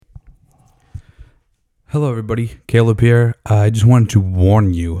Hello, everybody. Caleb here. I just wanted to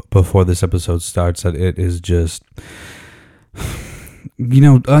warn you before this episode starts that it is just,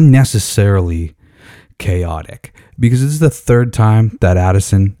 unnecessarily chaotic. Because this is the third time that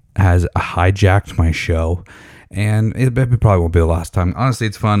Addison has hijacked my show. And it probably won't be the last time. Honestly,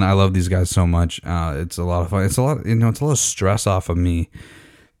 it's fun. I love these guys so much. It's a lot of fun. It's a lot of stress off of me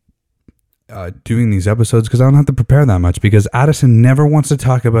doing these episodes because I don't have to prepare that much because Addison never wants to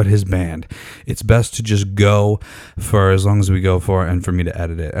talk about his band. It's best to just go for as long as we go for and for me to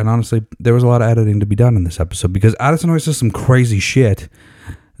edit it. And honestly, there was a lot of editing to be done in this episode because Addison always says some crazy shit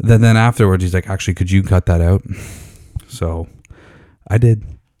that then afterwards he's like, actually, could you cut that out? So I did.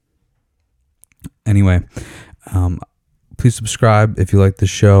 Anyway, please subscribe if you like the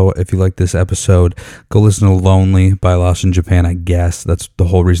show. If you like this episode, go listen to Lonely by Lost in Japan. I guess that's the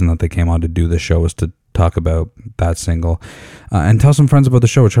whole reason that they came on to do this show, was to talk about that single. And tell some friends about the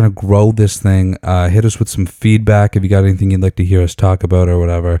show. We're trying to grow this thing. Hit us with some feedback if you got anything you'd like to hear us talk about or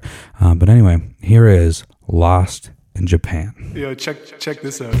whatever. But anyway, here is Lost in Japan. Yo, check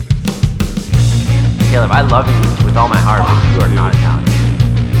this out. Caleb, I love you with all my heart, but you are not Italian.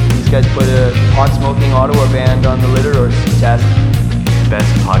 These guys put a pot-smoking Ottawa band on the litter, or test.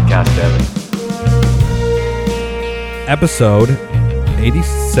 Best podcast ever. Episode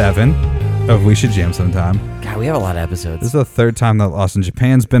 87 of We Should Jam Sometime. God, we have a lot of episodes. This is the third time that Lost in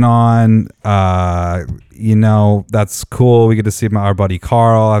Japan's been on. That's cool. We get to see our buddy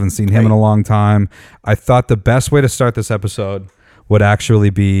Carl. I haven't seen him in a long time. I thought the best way to start this episode would actually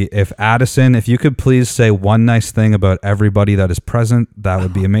be if Addison, if you could please say one nice thing about everybody that is present, that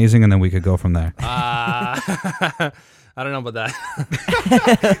would be amazing, and then we could go from there. I don't know about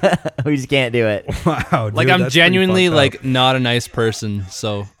that. We just can't do it. Wow, dude, Like, I'm that's genuinely pretty fucked like not a nice person,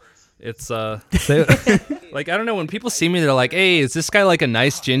 so it's up. like, I don't know, when people see me, they're like, "Hey, is this guy like a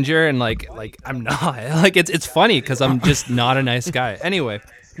nice ginger?" And like I'm not. Like, it's funny because I'm just not a nice guy. Anyway,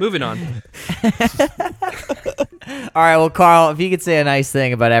 moving on. All right, well, Carl, if you could say a nice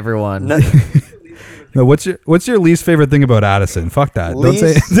thing about everyone. No, what's your least favorite thing about Addison? Fuck that. Don't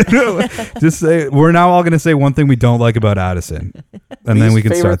say. Just say we're now all gonna say one thing we don't like about Addison, and then we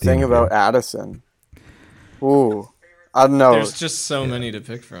can start the thing interview. about Addison. Ooh, I don't know. There's just so many to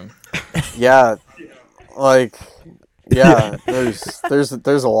pick from. Yeah,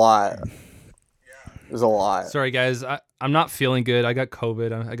 there's a lot. There's a lot. Sorry, guys. I'm not feeling good. I got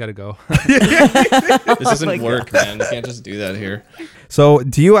COVID. I gotta go. This doesn't work, man. You can't just do that here. So,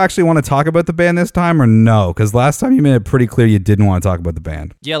 do you actually want to talk about the band this time or no? Because last time you made it pretty clear you didn't want to talk about the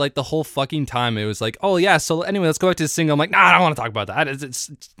band. Yeah, like the whole fucking time it was like, oh yeah. So anyway, let's go back to the single. I'm like, nah, I don't want to talk about that. It's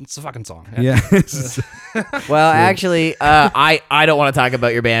a fucking song. Yeah. Well, actually, I don't want to talk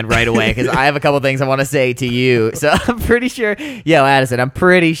about your band right away because I have a couple things I want to say to you. So I'm pretty sure, Addison, I'm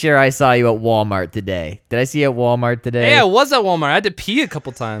pretty sure I saw you at Walmart today. Did I see you at Walmart today? Yeah, I was at Walmart. I had to pee a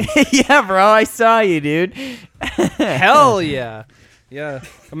couple times. Yeah, bro, I saw you, dude. Hell yeah. Yeah,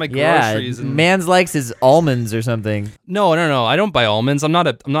 got my groceries. Yeah, man's likes his almonds or something. No, I don't buy almonds. I'm not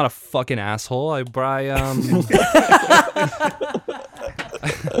a fucking asshole. I buy I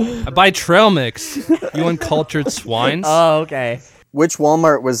buy trail mix. You uncultured swines. Oh, okay. Which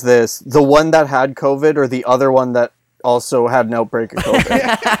Walmart was this? The one that had COVID, or the other one that also had an outbreak of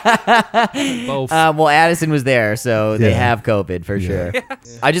COVID? Both. Well, Addison was there, so they have COVID for sure.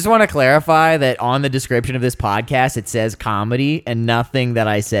 I just want to clarify that on the description of this podcast, it says comedy, and nothing that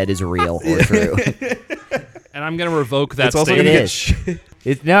I said is real or true. And I'm gonna revoke that It's also statement. gonna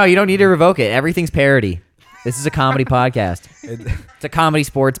get No, you don't need to revoke it. Everything's parody. This is a comedy podcast. It's a comedy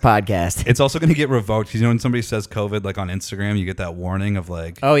sports podcast. It's also going to get revoked because when somebody says COVID, like on Instagram, you get that warning of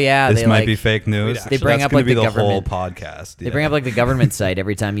like, Oh yeah, this they might be fake news. They bring That's up gonna like be the the government. whole podcast. They bring up like the government site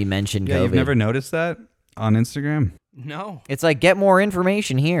every time you mention yeah, COVID. you've never noticed that on Instagram? No. It's like, get more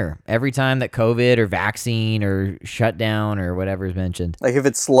information here every time that COVID or vaccine or shutdown or whatever is mentioned. Like if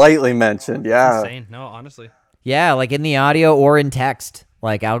it's slightly mentioned, yeah. Insane. No, honestly. Yeah, like in the audio or in text.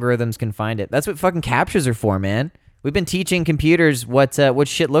 Like algorithms can find it. That's what fucking captures are for, man. We've been teaching computers what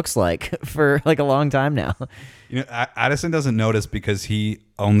shit looks like for like a long time now. Addison doesn't notice because he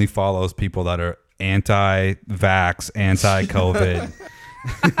only follows people that are anti-vax, anti-COVID.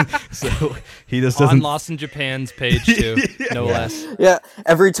 So he just On doesn't. Lost in Japan's page too, no less. Yeah,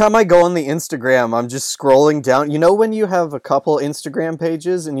 every time I go on the Instagram, I'm just scrolling down. You know when you have a couple Instagram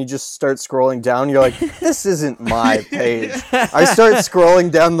pages and you just start scrolling down, you're like, this isn't my page. I start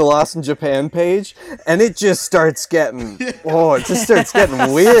scrolling down the Lost in Japan page, and it just starts getting,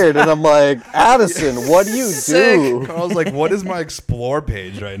 weird. And I'm like, Addison, what do you do? Carl's like, what is my explore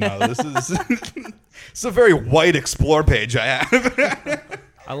page right now? This is it's a very white explore page I have.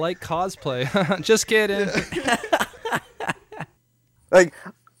 I like cosplay. Just kidding. Like,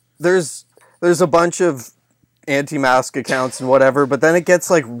 there's a bunch of anti-mask accounts and whatever, but then it gets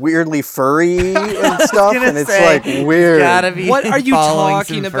like weirdly furry and stuff, and it's like weird. Gotta be What are you following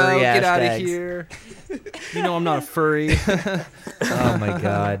talking some about? furry Get out of hashtags. here. You know I'm not a furry. Oh my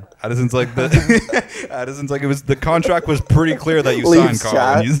god. Addison's like it was the contract was pretty clear that you Leave signed,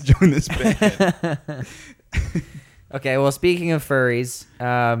 Carl, when you chat. joined this band. Okay, well, speaking of furries,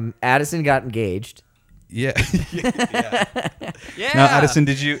 Addison got engaged. Yeah. Yeah. Now, Addison,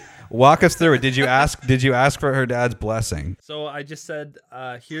 did you walk us through it? Did you ask for her dad's blessing? So I just said,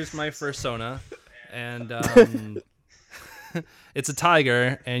 here's my fursona, and it's a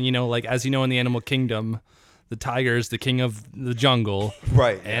tiger, and like as you know in the animal kingdom, the tiger is the king of the jungle,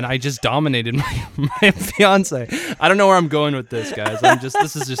 Right. and I just dominated my fiance. I don't know where I'm going with this, guys.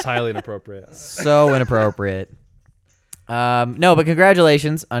 This is just highly inappropriate. So inappropriate. No, but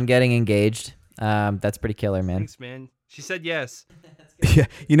congratulations on getting engaged. That's pretty killer, man. Thanks, man. She said yes. Yeah,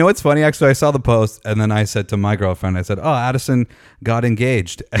 you know what's funny? Actually, I saw the post, and then I said to my girlfriend, I said, "Oh, Addison got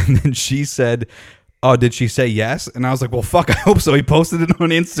engaged," and then she said, "Oh, did she say yes?" And I was like, "Well, fuck, I hope so." He posted it on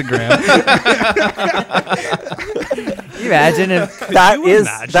Instagram. Can you imagine if That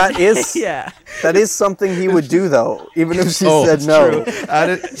is yeah. that is something he would do though, even if she Oh, said it's no. true.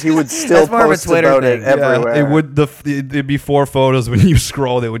 He would still That's more of a post Twitter about thing. it everywhere. Yeah, it would it'd be 4 photos when you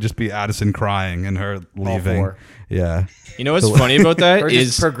scroll. It would just be Addison crying and her leaving. 4. Yeah. You know what's funny about that Or just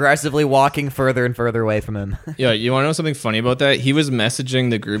is progressively walking further and further away from him. yeah, you want to know something funny about that? He was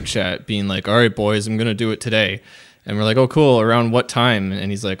messaging the group chat being like, "All right, boys, I'm going to do it today." And we're like, "Oh, cool. Around what time?" And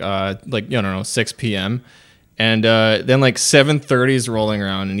he's like, I don't know, 6 p.m. And then like 7:30 is rolling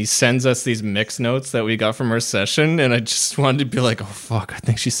around, and he sends us these mix notes that we got from our session. And I just wanted to be like, "Oh fuck, I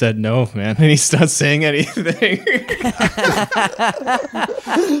think she said no, man." And he's not saying anything.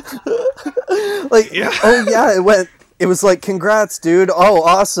 Like, oh yeah, it was like, "Congrats, dude. Oh,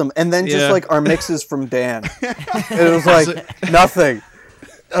 awesome." And then just Yeah. like our mixes from Dan. It was like nothing.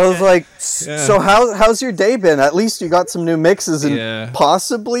 I was like, "So how's your day been? At least you got some new mixes and Yeah.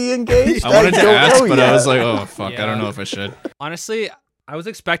 possibly engaged." I wanted to don't ask, know but yet. I was like, "Oh fuck, I Yeah. don't know if I should." Honestly, I was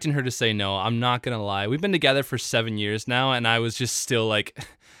expecting her to say no. I'm not gonna lie. We've been together for 7 years now, and I was just still like,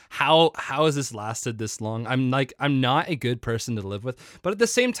 how has this lasted this long? I'm not a good person to live with, but at the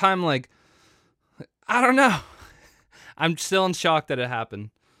same time, like, I don't know. I'm still in shock that it happened.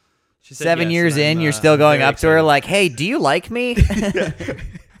 She said 7 yes, years and in, I'm, you're still going very up to her excited. like, "Hey, do you like me?"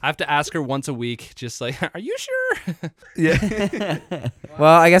 I have to ask her once a week, just like, "Are you sure?"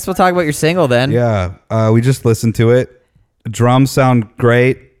 Well, I guess we'll talk about your single then. Yeah. We just listened to it. Drums sound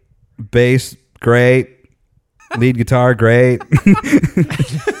great. Bass, great. Lead guitar, great.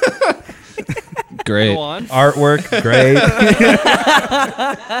 Great. Go on. Artwork, great.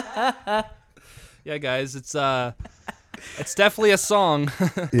 Yeah, guys, it's definitely a song.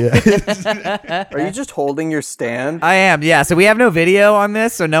 Yeah. Are you just holding your stand? I am, yeah. So we have no video on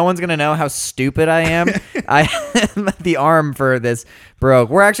this, so no one's gonna know how stupid I am. The arm for this broke.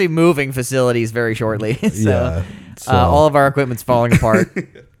 We're actually moving facilities very shortly, so, Yeah, so- all of our equipment's falling apart.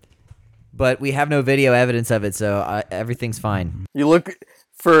 But we have no video evidence of it, so everything's fine. You look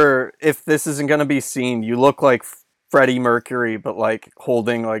for, if this isn't gonna be seen, you look like Freddie Mercury, but like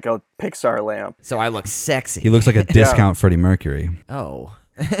holding like a Pixar lamp. So I look sexy. He looks like a discount Freddie Mercury. Oh,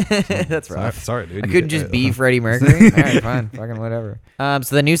 that's rough. Sorry, dude. I couldn't just be Freddie Mercury. All right, fine, fucking whatever. So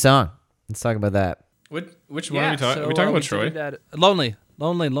the new song. Let's talk about that. Which one are we talking? Are we talking about Troy? Lonely.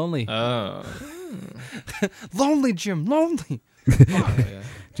 Oh. Lonely, Jim. Lonely.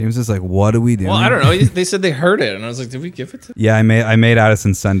 James is like, what are we doing? Well, I don't know. They said they heard it, and I was like, "Did we give it to?" Yeah, I made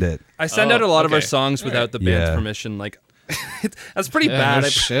Addison send it. I send out a lot of our okay. songs without the band's Yeah. permission. Like, that's pretty Yeah, bad. no I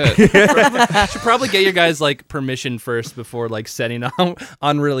shit. should probably get your guys like permission first before like sending out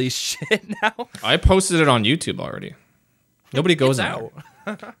unreleased shit now. I posted it on YouTube already. Nobody goes It's out.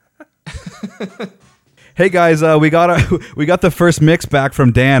 Hey guys, we got the first mix back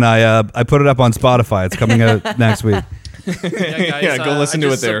from Dan. I put it up on Spotify. It's coming out next week. Yeah, guys, Yeah, go listen I to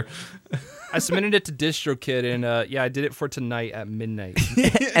it just there. I submitted it to DistroKid, and I did it for tonight at midnight.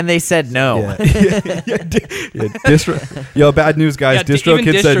 And they said no. Yo, bad news, guys. Even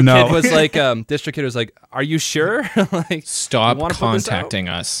DistroKid said no. was like, DistroKid was like, "Are you sure?" Like, Stop you wanna put this out? contacting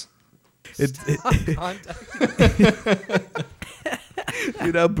us.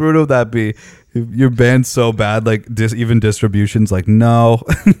 You know how brutal that be? Your band's so bad, like even distribution's like, no,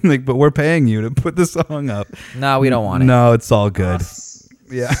 like, but we're paying you to put the song up. No, we don't want it. No, it's all good.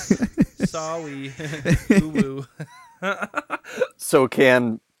 Yeah. Sorry. Woo-woo. So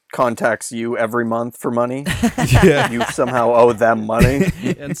can contacts you every month for money. Yeah. You somehow owe them money.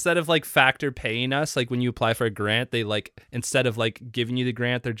 Instead of like Factor paying us, like when you apply for a grant, they like, instead of like giving you the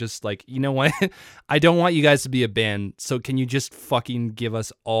grant, they're just like, you know what? I don't want you guys to be a band. So can you just fucking give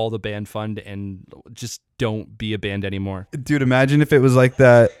us all the band fund and just don't be a band anymore? Dude, imagine if it was like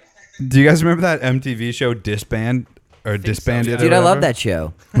that. Do you guys remember that MTV show Disband or Disbanded? Dude, or I love whatever? that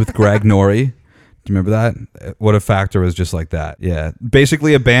show. With Greg Norrie. Do you remember that? What If Factor was just like that. Yeah.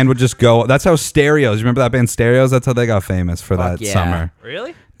 Basically, a band would just go. That's how Stereos. You remember that band Stereos? That's how they got famous for Fuck that yeah. summer.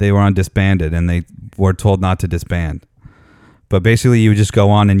 Really? They were on Disbanded, and they were told not to disband. But basically, you would just go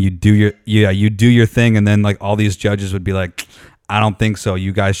on and you do your thing, and then like all these judges would be like, I don't think so.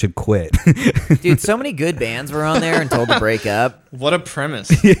 You guys should quit. Dude, so many good bands were on there and told to break up. What a premise.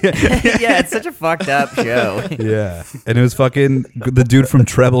 Yeah, it's such a fucked up show. Yeah. And it was fucking the dude from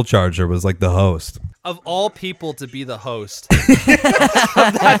Treble Charger was like the host. Of all people to be the host of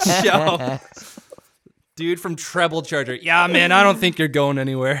that show. Dude from Treble Charger. Yeah, man, I don't think you're going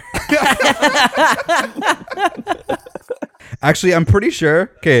anywhere. Actually, I'm pretty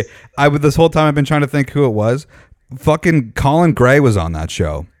sure. Okay, this whole time I've been trying to think who it was. Fucking Colin Gray was on that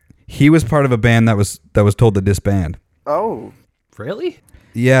show. He was part of a band that was told to disband. Oh. Really?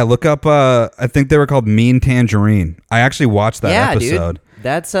 Yeah, look up. I think they were called Mean Tangerine. I actually watched that episode. Dude.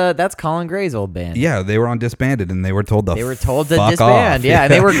 That's Colin Gray's old band. Yeah, they were on disbanded, and they were told to. They were told to fuck disband. off. Yeah,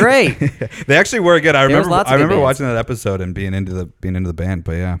 they were great. They actually were good. I There was remember. lots of I good remember bands. watching that episode and being into the band.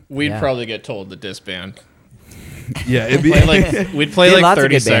 But yeah, We'd Yeah. probably get told to disband. yeah, it'd be Play like, we'd play Dude, like lots of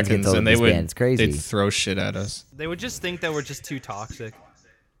 30 good bands get seconds told and to they would disband. It's crazy. they'd throw shit at us. They would just think that we're just too toxic.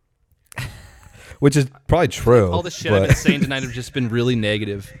 which is probably true. All the shit but- I've been saying tonight have just been really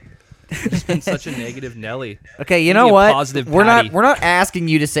negative. I've just been such a negative Nelly. Okay, you Give know me a what? positive We're Patty. not asking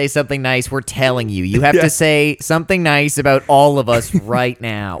you to say something nice. We're telling you. You have Yeah. to say something nice about all of us right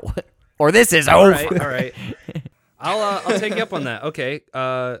now, or this is All over. right, all right. I'll take you up on that. Okay,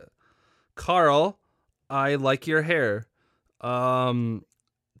 Carl, I like your hair.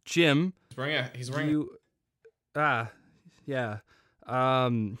 Jim, He's wearing you, yeah.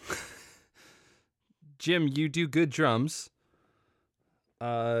 Jim, you do good drums.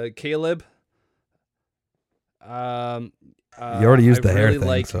 Caleb, You already used I the hair really thing,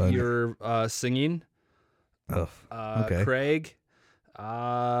 like so your singing. Ugh, okay. Craig,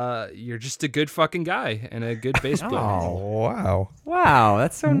 you're just a good fucking guy and a good bass player. Oh wow! Wow,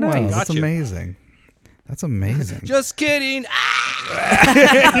 that's so Wow, nice. that's Gotcha. amazing. That's amazing. Just kidding.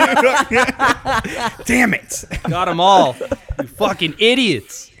 Damn it! Got them all. You fucking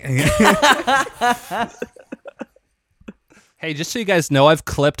idiots. Hey, just so you guys know, I've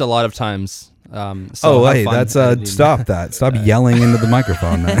clipped a lot of times. So have hey, fun that's editing. stop that! Stop yelling into the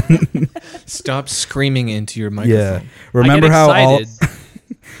microphone, man. Stop screaming into your microphone. Yeah. Remember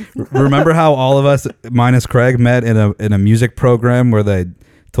how all of us minus Craig met in a music program where they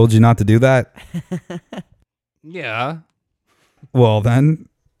told you not to do that? Yeah. Well, then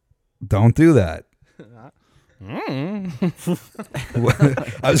don't do that. I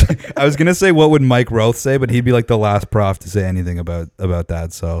was gonna say what would Mike Roth say, but he'd be like the last prof to say anything about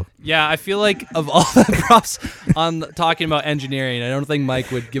that. So Yeah, I feel like of all the props on talking about engineering, I don't think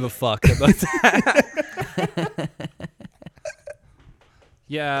Mike would give a fuck about that.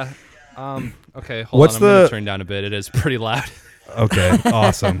 Yeah. Okay, hold What's on. I'm gonna the- turn down a bit. It is pretty loud. okay,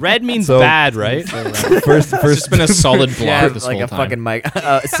 awesome. Red means So- bad, right? First, It's been a solid block Yeah, this like whole a time.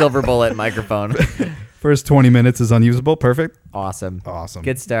 fucking silver bullet microphone. first 20 minutes is unusable. Perfect. Awesome. Awesome.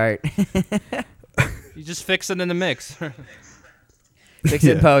 Good start. You just fix it in the mix. Fix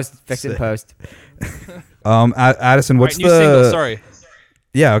it in post. Fix it in post. Addison, what's All right, new the single. Sorry.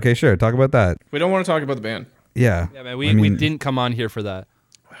 Yeah, okay, sure. Talk about that. We don't want to talk about the band. Yeah. Yeah, man. I We mean, didn't come on here for that.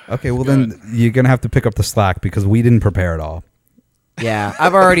 Okay, well then you're gonna have to pick up the slack because we didn't prepare at all. Yeah,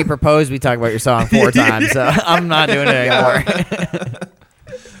 I've already proposed we talk about your song 4 times, so I'm not doing it anymore. I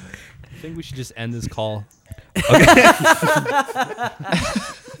think we should just end this call.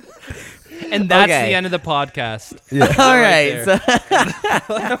 And that's Okay. the end of the podcast. All right.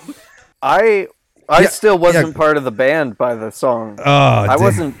 there. So, I Yeah, still wasn't yeah. part of the band by the song. Oh, I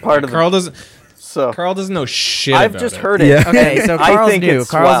wasn't part of Carl the doesn't. so Carl doesn't know shit. I've about just it. heard it. Yeah. okay, so I Carl's think new. it's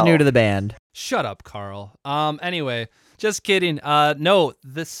Carl's swell. new to the band. Shut up, Carl. Anyway, just kidding. No,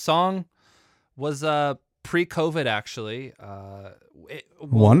 this song was pre-COVID actually.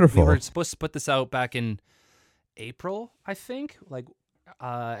 Wonderful. We were supposed to put this out back in April, I think.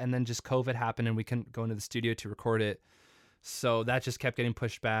 And then just COVID happened and we couldn't go into the studio to record it. So that just kept getting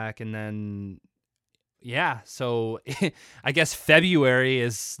pushed back, and then yeah, so I guess February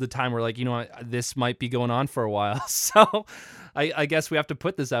is the time where like, you know what, this might be going on for a while. So I guess we have to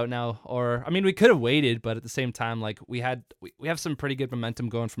put this out now. Or I mean, we could have waited, but at the same time, like we have some pretty good momentum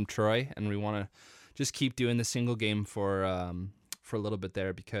going from Troy, and we want to just keep doing the single game for a little bit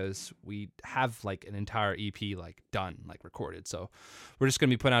there, because we have like an entire EP like done, like recorded. So we're just gonna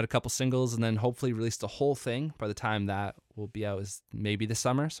be putting out a couple singles and then hopefully release the whole thing by the time that will be out, is maybe this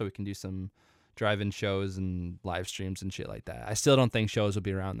summer, so we can do some drive-in shows and live streams and shit like that. I still don't think shows will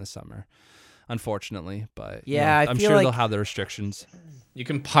be around this summer, unfortunately, but Yeah, I I'm feel sure like- they'll have the restrictions. You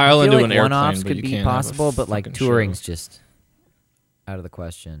can pile I feel into like an airplane, one-offs but could you be can't have a possible, but like fucking show. touring's just out of the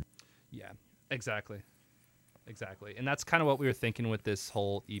question. Yeah, exactly. And that's kind of what we were thinking with this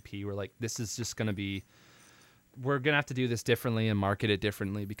whole EP. We're like, this is just going to be, we're going to have to do this differently and market it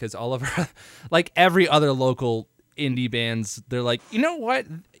differently, because all of our, like every other local indie bands, they're like, you know what?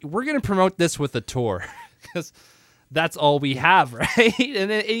 We're going to promote this with a tour, because that's all we have, right?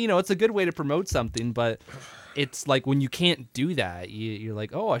 And you know, it's a good way to promote something, but it's like when you can't do that, you're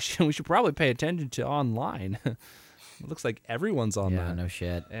like, oh, we should probably pay attention to online. It looks like everyone's on Yeah, that. no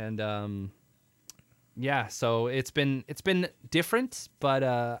shit. And yeah, so it's been different, but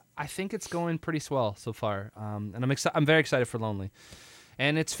I think it's going pretty swell so far. And I'm very excited for Lonely,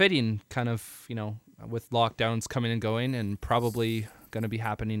 and it's fitting, kind of, you know, with lockdowns coming and going, and probably going to be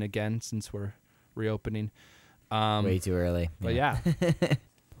happening again since we're reopening. Way too early. But yeah,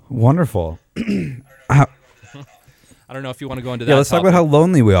 Wonderful. I don't know if you want to go into that. Yeah, let's talk about how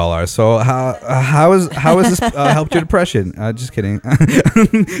lonely we all are. So how has this helped your depression? Just kidding.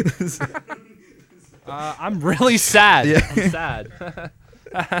 I'm really sad.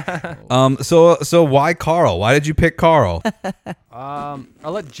 I'm sad. So why Carl? Why did you pick Carl? I'll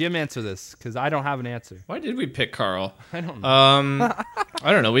let Jim answer this, because I don't have an answer. Why did we pick Carl? I don't know.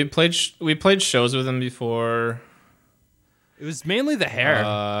 I don't know. We played shows with him before. It was mainly the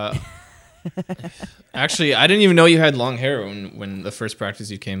hair. Actually, I didn't even know you had long hair when the first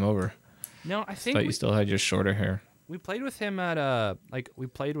practice you came over. No, I think Thought you still had your shorter hair. we played with him at we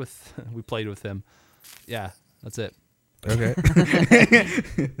played with him. Yeah, that's it. Okay.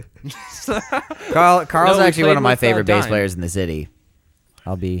 Carl's No, we actually one played of my with, favorite bass Dime. players in the city.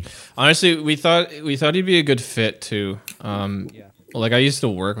 I'll be. Honestly, we thought he'd be a good fit too. Like I used to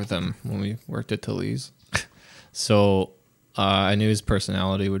work with him when we worked at Talese, so I knew his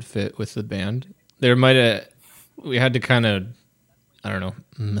personality would fit with the band. We had to kind of, I don't know,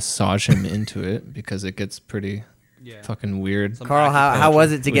 massage him into it, because it gets pretty fucking weird. Carl, how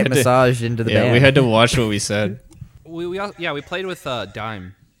was it to get massaged into the band? We had to watch what we said. We played with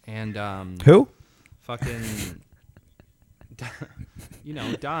Dime and Who? fucking you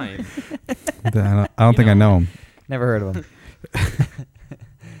know, Dime. I don't think I know him. Never heard of him.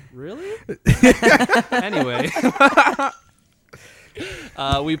 Really? Anyway,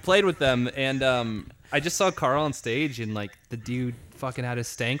 we played with them, and I just saw Carl on stage, and like the dude fucking had his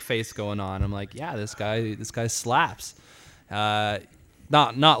stank face going on. I'm like, yeah, this guy slaps.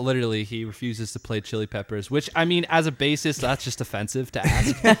 Not literally. He refuses to play Chili Peppers, which, I mean, as a bassist, that's just offensive to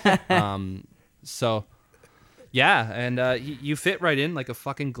ask. So yeah, and you fit right in like a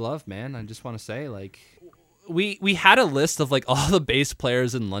fucking glove, man. I just want to say, like, we had a list of like all the bass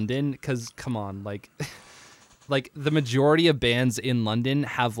players in London, because come on, like the majority of bands in London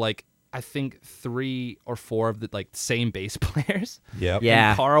have like, I think 3 or 4 of the like same bass players. Yep. Yeah,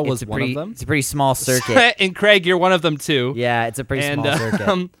 And Carl was it's a one of them. It's a pretty small circuit. And Craig, you're one of them too. Yeah, it's a pretty And small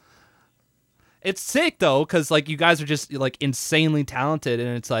circuit. it's sick though, because like you guys are just like insanely talented,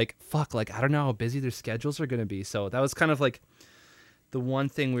 and it's like, fuck, like I don't know how busy their schedules are gonna be. So that was kind of like the one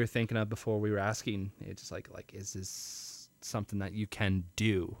thing we were thinking of before we were asking. It's just like is this something that you can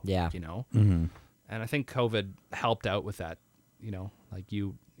do? Yeah. you know. Mm-hmm. And I think COVID helped out with that. You know, like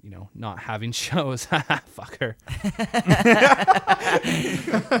you know, not having shows. Fucker.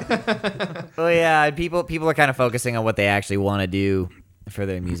 Oh yeah, and people are kind of focusing on what they actually want to do for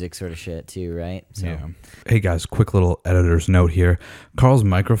their music, sort of shit too, right? So Yeah. Hey guys, quick little editor's note here. Carl's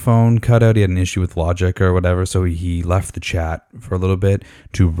microphone cut out. He had an issue with Logic or whatever, so he left the chat for a little bit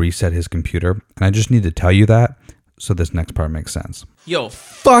to reset his computer. And I just need to tell you that, so this next part makes sense. Yo,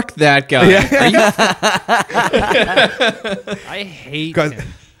 fuck that guy. I hate Guys- him.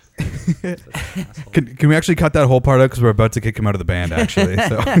 Can we actually cut that whole part out, because we're about to kick him out of the band, actually.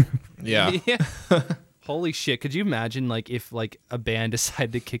 So Yeah. Holy shit! Could you imagine like if like a band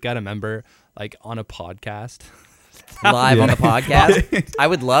decided to kick out a member like on a podcast? live on the podcast, I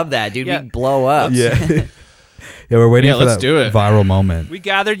would love that, dude. Yeah. We'd blow up. yeah, we're waiting Yeah, for let's that do it. viral moment. We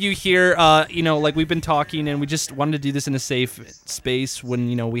gathered you here, you know, like we've been talking, and we just wanted to do this in a safe space when,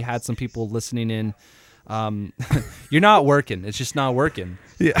 you know, we had some people listening in. You're not working. It's just not working.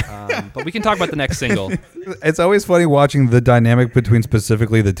 Yeah. But we can talk about the next single. It's always funny watching the dynamic between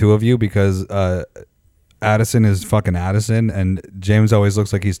specifically the two of you because Addison is fucking Addison and James always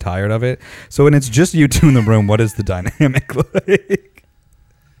looks like he's tired of it. So when it's just you two in the room, what is the dynamic like?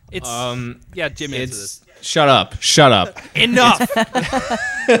 It's yeah, Jim answer this. Shut up. Shut up. Enough.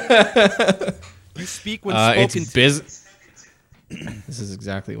 You speak when spoken It's to. This is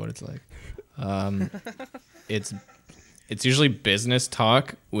exactly what it's like. It's usually business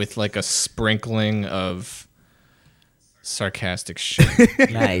talk with like a sprinkling of sarcastic shit.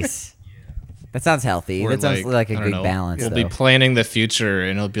 Nice. That sounds healthy. Or That sounds like a I don't good know, balance. We'll though. be planning the future,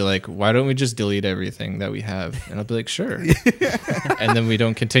 and it'll be like, why don't we just delete everything that we have? And I'll be like, sure. And then we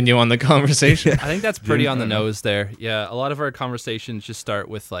don't continue on the conversation. I think that's pretty on the nose there. Yeah, a lot of our conversations just start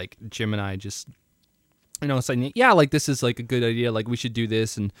with like Jim and I just, saying, yeah, like this is like a good idea. Like we should do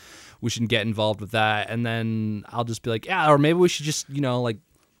this and we should get involved with that. And then I'll just be like, yeah, or maybe we should just, like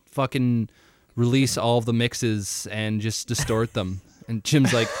fucking release all of the mixes and just distort them. And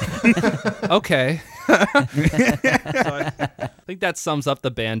Jim's like, okay. So I think that sums up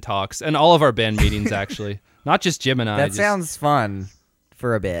the band talks and all of our band meetings, actually. Not just Jim and I. That sounds fun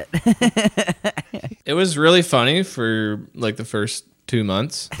for a bit. It was really funny for like the first 2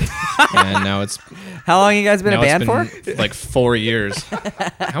 months, and now it's How long you guys been a band for? like 4 years.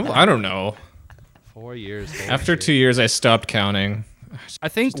 I don't know. 4 years. After 2 years, I stopped counting. I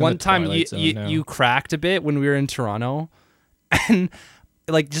think Just in one the time twilight zone now. you cracked a bit when we were in Toronto, and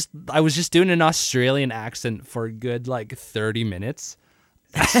like I was just doing an Australian accent for a good like 30 minutes,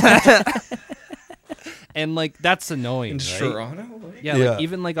 and like that's annoying. Right? Toronto? Yeah, Yeah. like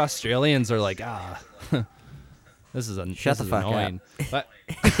even like Australians are like, this is Shut the fuck annoying. But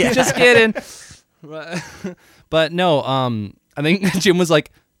just kidding. But no, I think Jim was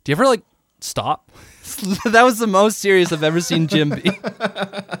like, "Do you ever like stop?" That was the most serious I've ever seen Jim be.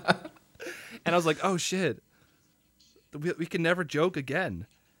 And I was like, "Oh shit, we can never joke again."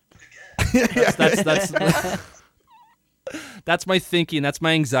 That's my thinking. That's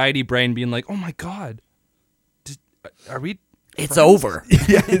my anxiety brain being like, "Oh my god, are we?" It's over.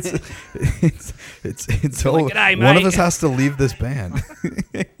 Yeah, it's over. "G'day, One of mate." us has to leave this band.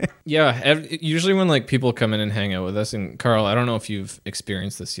 Yeah, usually when like people come in and hang out with us, and Carl, I don't know if you've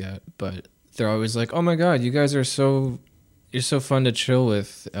experienced this yet, but they're always like, "Oh my god, you guys are you're so fun to chill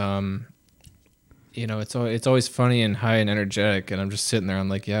with." It's always funny and high and energetic, and I'm just sitting there. I'm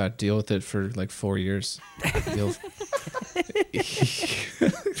like, yeah, deal with it for like 4 years.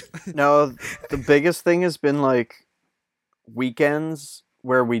 No, the biggest thing has been like weekends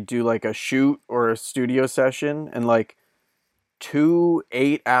where we do like a shoot or a studio session and like 2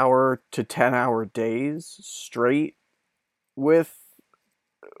 8-hour to 10-hour days straight with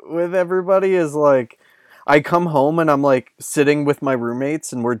everybody is like I come home and I'm like sitting with my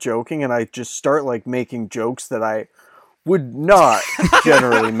roommates and we're joking and I just start like making jokes that I would not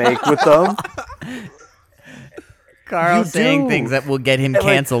generally make with them. Carl You saying do. things that will get him like-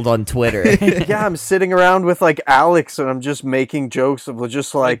 canceled on Twitter. Yeah, I'm sitting around with like Alex and I'm just making jokes of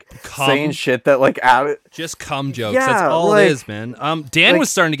just like cum? saying shit that like Just cum jokes. Yeah, That's all like- it is, man. Dan like- was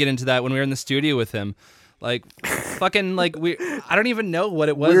starting to get into that when we were in the studio with him. Like, fucking, like, I don't even know what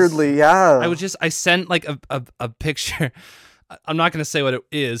it was. weirdly, yeah. I sent, like, a picture. I'm not going to say what it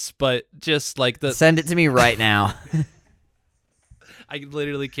is, but just, like, Send it to me right now. I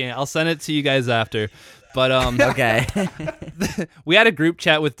literally can't. I'll send it to you guys after. But, Okay. we had a group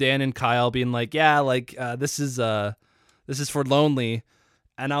chat with Dan and Kyle being like, yeah, like, this is for Lonely.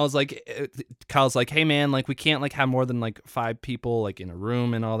 And I was like, Kyle's like, hey man, like we can't like have more than like 5 people like in a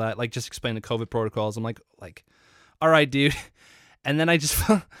room and all that. Like just explain the COVID protocols. I'm like, all right, dude. And then I just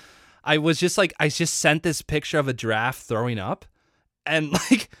sent this picture of a giraffe throwing up, and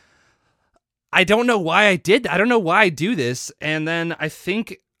like, I don't know why I did. I don't know why I do this. And then I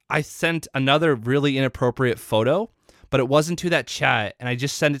think I sent another really inappropriate photo, but it wasn't to that chat. And I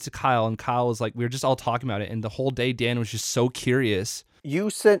just sent it to Kyle, and Kyle was like, we were just all talking about it. And the whole day, Dan was just so curious.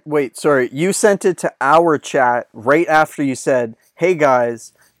 You sent it to our chat right after you said, "Hey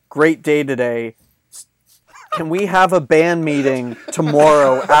guys, great day today. Can we have a band meeting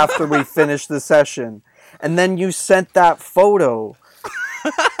tomorrow after we finish the session?" And then you sent that photo.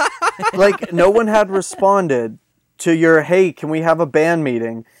 Like no one had responded to your, "Hey, can we have a band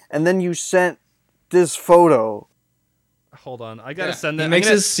meeting?" And then you sent this photo. Hold on, I gotta send that. It makes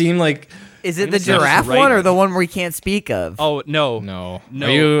it seem like Is it I'm the gonna send this giraffe right one or now. the one we can't speak of? Oh no, no.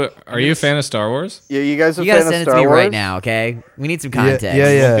 No. Are you a fan of Star Wars? Yeah, you guys are you gotta fan of send it Star to me Wars? right now, okay? We need some context.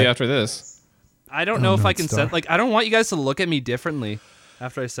 yeah. Be after this. I don't know if no, I it's can Star- send. Like, I don't want you guys to look at me differently.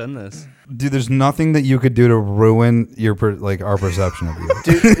 after I send this. Dude, there's nothing that you could do to ruin our perception of you.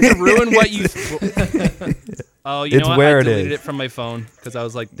 To ruin what you. Oh, you It's know what? where I it deleted is. it from my phone because I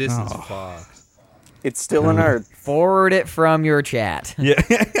was like, "This is fucked." It's still in our. Forward it from your chat. Yeah.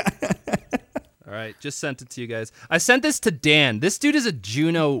 All right, just sent it to you guys. I sent this to Dan. This dude is a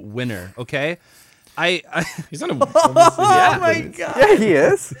Juno winner. Okay, I He's on a. Oh my god. Yeah, he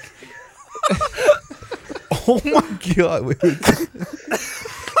is. Oh my god.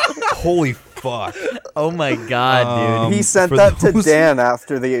 Holy fuck. Oh my god, dude. He sent for that to those- Dan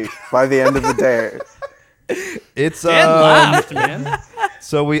by the end of the day. It's Dan laughed, man.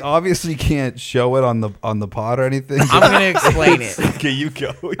 So we obviously can't show it on the pod or anything. I'm gonna explain it. Okay, you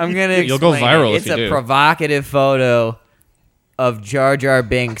go. I'm gonna. You'll go explain viral it. if It's you a do. provocative photo of Jar Jar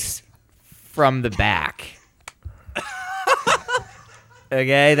Binks from the back.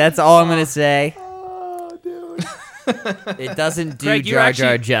 Okay, that's all I'm gonna say. It doesn't do Craig, you Jar Jar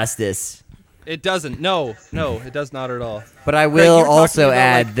actually- justice. It doesn't. No, it does not at all. But I you will were talking also about,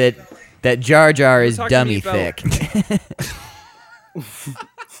 add that Jar Jar is talking to dummy me about- thick.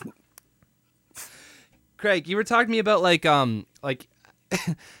 Craig, you were talking to me about like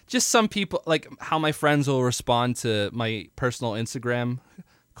just some people, like how my friends will respond to my personal Instagram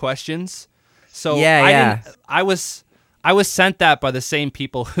questions. So Yeah. I was sent that by the same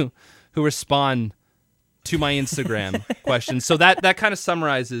people who respond to my Instagram questions. So that kind of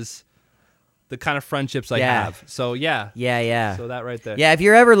summarizes the kind of friendships I Yeah. have. So yeah. Yeah. So that right there. Yeah, if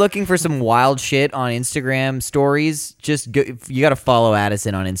you're ever looking for some wild shit on Instagram stories, just go, you got to follow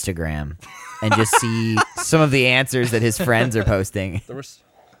Addison on Instagram and just see some of the answers that his friends are posting.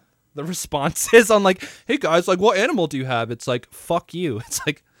 The responses on like, hey guys, like what animal do you have? It's like, fuck you. It's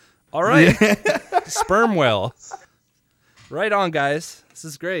like, all right, sperm whale. Right on, guys. This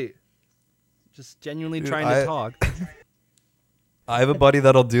is great. Just genuinely trying to talk. I have a buddy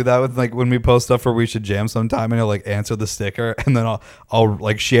that'll do that with like when we post stuff for We Should Jam sometime, and he'll like answer the sticker, and then I'll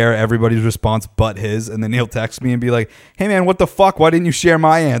like share everybody's response but his, and then he'll text me and be like, "Hey man, what the fuck? Why didn't you share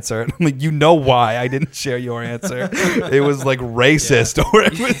my answer?" And I'm like, "You know why I didn't share your answer? It was like racist, or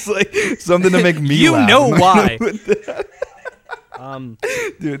it was like something to make me You laugh." know I'm like, why.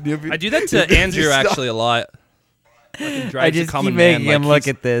 Dude, I do that to Andrew actually a lot. I just keep making him look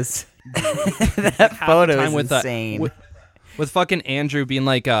at this. That photo is insane. With fucking Andrew being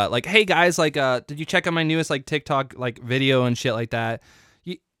like, hey guys, like, did you check out my newest like TikTok like video and shit like that?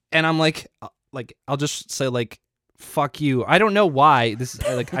 And I'm like, I'll just say like, fuck you. I don't know why this is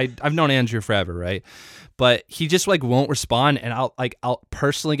like I've known Andrew forever, right? But he just like won't respond, and I'll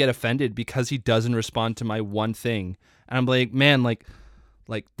personally get offended because he doesn't respond to my one thing, and I'm like, man, like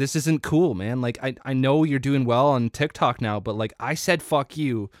this isn't cool, man. Like I know you're doing well on TikTok now, but like I said fuck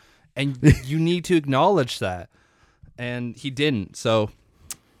you, and you need to acknowledge that. And he didn't, so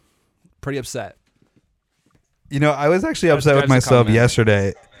pretty upset. You know, I was actually upset with drives the myself comment.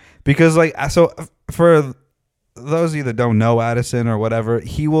 yesterday because, like, so for those of you that don't know Addison or whatever,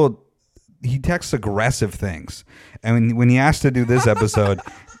 he texts aggressive things, and when he asked to do this episode,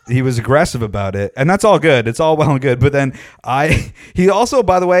 he was aggressive about it, and that's all good. It's all well and good. But then he also,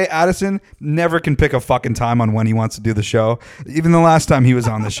 by the way, Addison never can pick a fucking time on when he wants to do the show. Even the last time he was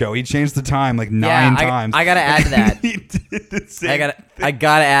on the show, he changed the time like nine times. I gotta add to that. He did the same I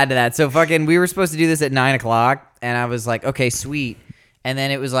gotta add to that. So fucking, we were supposed to do this at 9:00, and I was like, okay, sweet. And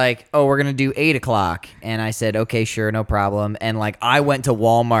then it was like, oh, we're gonna do 8:00, and I said, okay, sure, no problem. And like, I went to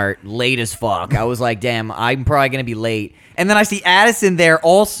Walmart late as fuck. I was like, damn, I'm probably gonna be late. And then I see Addison there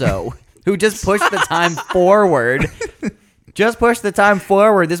also, who just pushed the time forward. Just push the time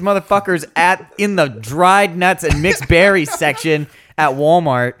forward. This motherfucker's in the dried nuts and mixed berries section at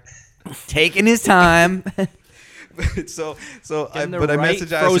Walmart, taking his time. so Getting the but I right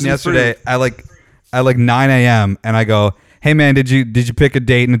messaged Addison frozen yesterday at like 9 a.m. and I go, hey man, did you pick a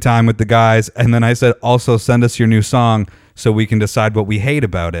date and a time with the guys? And then I said, also send us your new song so we can decide what we hate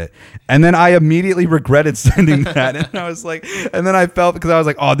about it. And then I immediately regretted sending that. And I was like, and then I felt, because I was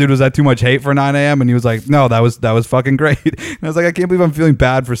like, oh dude, was that too much hate for 9 a.m.? And he was like, no, that was fucking great. And I was like, I can't believe I'm feeling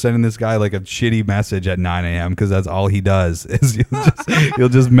bad for sending this guy like a shitty message at 9 a.m. because that's all he does is he'll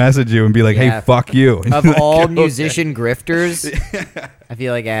just message you and be like, Yeah. hey, fuck you. Of Like, all okay. musician grifters, I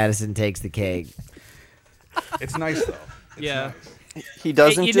feel like Addison takes the cake. It's nice though. Yeah. He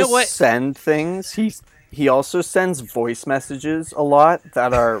doesn't you know just what? send things. He also sends voice messages a lot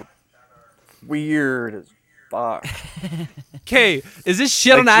that are weird as fuck. Okay, is this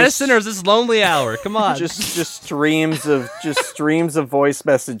shit Like on just- Addison or is this Lonely Hour? Come on. just streams of voice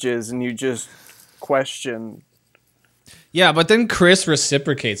messages, and you just question. Yeah, but then Chris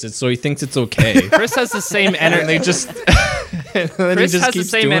reciprocates it, so he thinks it's okay. Chris has the same And energy. they just And then Chris he just has the keeps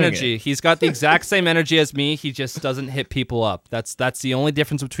same doing energy. it. He's got the exact same energy as me. He just doesn't hit people up. That's the only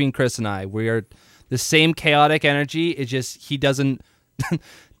difference between Chris and I. We are the same chaotic energy. It's just he doesn't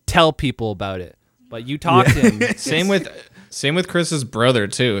tell people about it. But you talk to him. Same with Chris's brother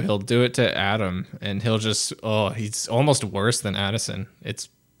too. He'll do it to Adam, and he'll just he's almost worse than Addison. It's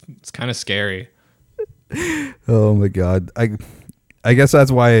kind of scary. Oh my god. I guess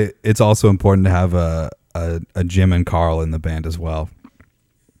that's why it's also important to have a Jim and Carl in the band as well.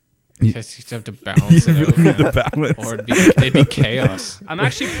 You just have to balance it out, man. The balance. Or it'd be chaos. I'm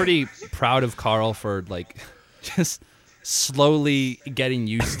actually pretty proud of Carl for like just slowly getting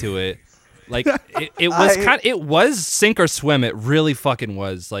used to it. Like it was sink or swim. It really fucking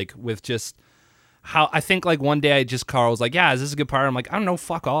was. Like with just how I think like one day Carl was like, yeah, is this a good part? I'm like, I don't know,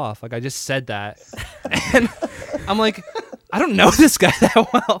 fuck off. Like I just said that. And I'm like, I don't know this guy that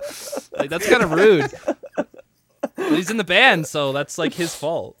well. Like that's kind of rude. But he's in the band, so that's like his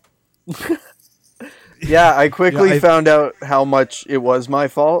fault. Yeah, I quickly found out how much it was my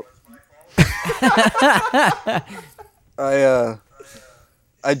fault. I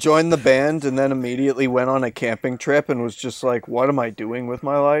joined the band and then immediately went on a camping trip and was just like, what am I doing with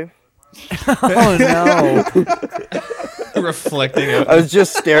my life? Oh no. Reflecting out. I was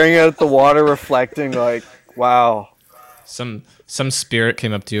just staring out at the water, reflecting like, wow. Some spirit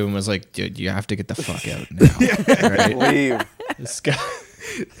came up to you and was like, dude, you have to get the fuck out now. Right? Leave. This guy.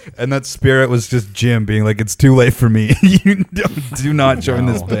 And that spirit was just Jim being like, it's too late for me. You do not join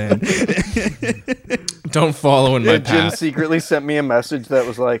this band. Don't follow in my Jim path. secretly sent me a message that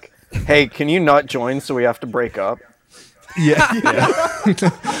was like, hey, can you not join so we have to break up? Yeah.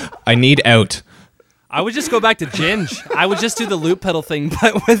 I need out. I would just go back to Ginge. I would just do the loop pedal thing,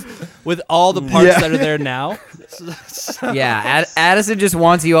 but with all the parts that are there now. Yeah, Addison just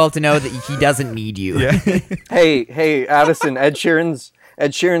wants you all to know that he doesn't need you. Yeah. Hey, Addison, Ed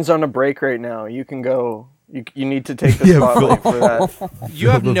Sheeran's on a break right now. You can go. You need to take the spotlight for that. You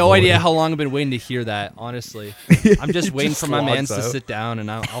have no idea how long I've been waiting to hear that, honestly. I'm just waiting for my mans to sit down and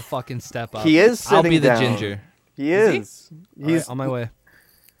I'll fucking step up. He is sitting I'll be the down. Ginger. He is. All right, on my way.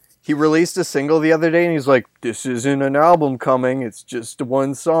 He released a single the other day and he's like, this isn't an album coming. It's just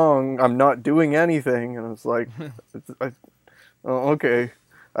one song. I'm not doing anything. And I was like, oh, okay.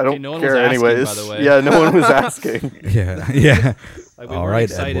 I don't no one care was asking, anyways. by the way. Yeah, no one was asking. Yeah. Like, we All were right,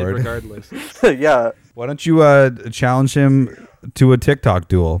 excited Edward. regardless. Yeah. Why don't you challenge him to a TikTok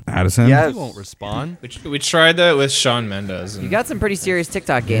duel, Addison? Yes. He won't respond. We tried that with Shawn Mendes. You And got some pretty serious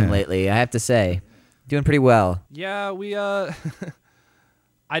TikTok game lately, I have to say. Doing pretty well. Yeah, we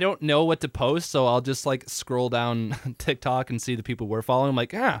I don't know what to post, so I'll just like scroll down TikTok and see the people we're following. I'm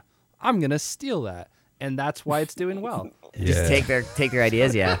like, I'm gonna steal that, and that's why it's doing well. Just take their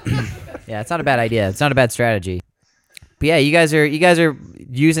ideas, yeah. Yeah, it's not a bad idea. It's not a bad strategy. But yeah, you guys are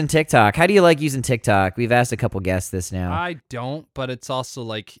using TikTok. How do you like using TikTok? We've asked a couple guests this now. I don't, but it's also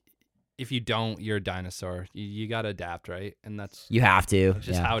like, if you don't, you're a dinosaur. You gotta adapt, right? And that's You have to.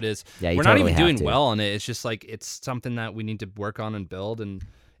 just yeah. how it is. Yeah, you We're totally not even have doing to. well on it. It's just like it's something that we need to work on and build, and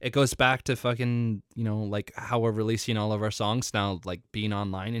it goes back to fucking, like how we're releasing all of our songs now, like being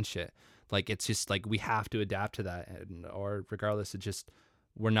online and shit. Like it's just like we have to adapt to that, or regardless,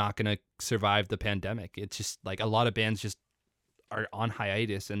 we're not gonna survive the pandemic. It's just like a lot of bands just are on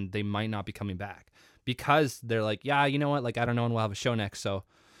hiatus and they might not be coming back because they're like, yeah, you know what? Like I don't know when we'll have a show next, so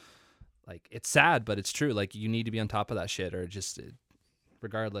like it's sad, but it's true. Like you need to be on top of that shit, or just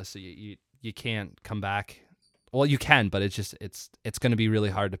regardless, you can't come back. Well, you can, but it's going to be really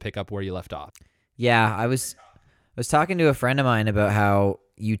hard to pick up where you left off. Yeah, I was talking to a friend of mine about how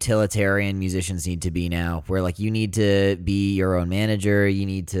utilitarian musicians need to be now, where like you need to be your own manager, you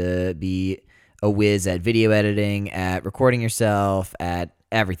need to be a whiz at video editing, at recording yourself, at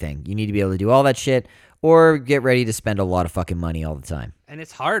everything. You need to be able to do all that shit, or get ready to spend a lot of fucking money all the time. And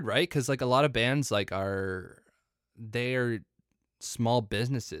it's hard, right? Because like a lot of bands like they're small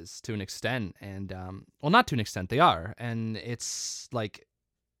businesses to an extent, and well, not to an extent, they are, and it's like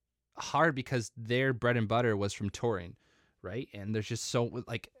hard because their bread and butter was from touring, right? And there's just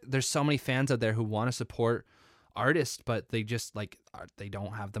there's so many fans out there who want to support artists, but they just like they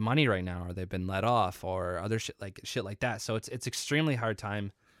don't have the money right now, or they've been let off, or other shit like that. So it's extremely hard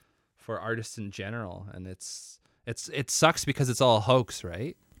time for artists in general, and it sucks because it's all a hoax,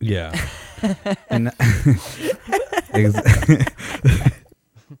 right? Yeah. And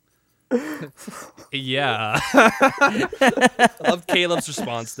Yeah. I love Caleb's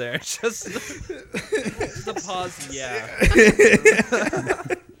response there. Just a pause. Yeah.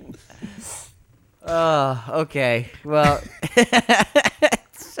 Oh, okay. Well,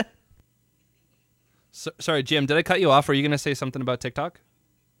 Sorry, Jim, did I cut you off? Are you going to say something about TikTok?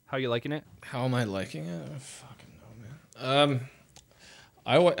 How are you liking it? How am I liking it? I fucking know, man.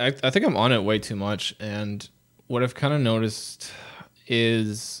 I think I'm on it way too much, and what I've kind of noticed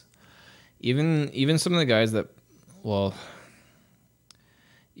is even some of the guys that, well,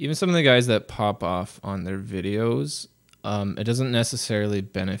 even some of the guys that pop off on their videos, it doesn't necessarily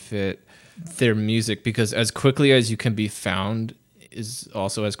benefit their music, because as quickly as you can be found is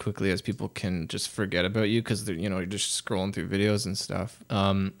also as quickly as people can just forget about you, because they're, you're just scrolling through videos and stuff.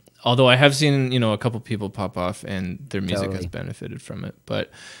 Although I have seen, a couple people pop off and their music has benefited from it. But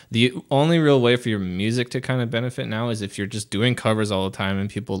the only real way for your music to kind of benefit now is if you're just doing covers all the time and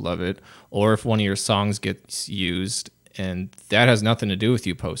people love it, or if one of your songs gets used, and that has nothing to do with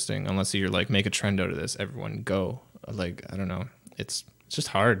you posting, unless you're like, make a trend out of this, everyone go. Like, I don't know. It's just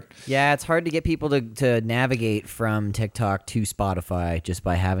hard. Yeah, it's hard to get people to navigate from TikTok to Spotify just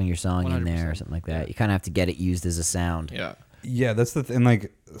by having your song 100%. In there or something like that. You kind of have to get it used as a sound. Yeah. Yeah, that's the thing.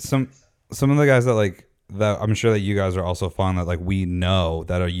 Like some of the guys that I'm sure that you guys are also fond that like we know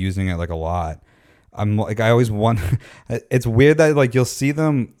that are using it like a lot. I'm like, I always want. It's weird that like you'll see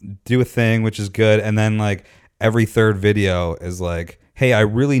them do a thing which is good, and then like every third video is like, hey, I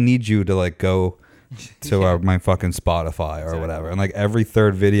really need you to like go to my fucking Spotify or whatever, and like every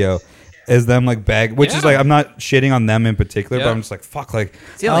third video is them like which is like, I'm not shitting on them in particular, but I'm just like, fuck, like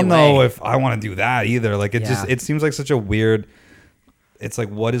I don't know if I want to do that either. Like it seems like such a weird. It's like,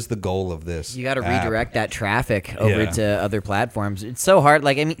 what is the goal of this? You got to redirect that traffic over to other platforms. It's so hard.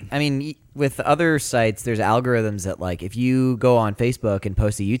 Like I mean, with other sites, there's algorithms that like if you go on Facebook and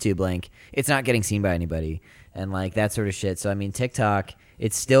post a YouTube link, it's not getting seen by anybody, and like that sort of shit. So I mean, TikTok,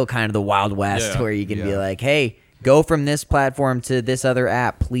 it's still kind of the Wild West where you can be like, hey, go from this platform to this other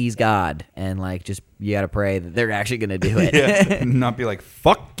app, please God. And like, just, you got to pray that they're actually going to do it. Not be like,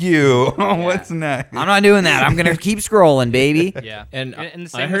 fuck you. What's next? I'm not doing that. I'm going to keep scrolling, baby. Yeah. And the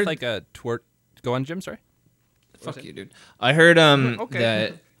same with like a twerk. Go on, Jim, sorry. Fuck you, dude. I heard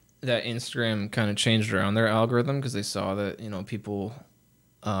that Instagram kind of changed around their algorithm because they saw that, people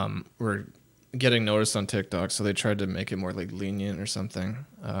were getting noticed on TikTok, so they tried to make it more like lenient or something.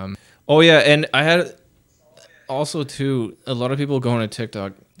 And I had also too, a lot of people going to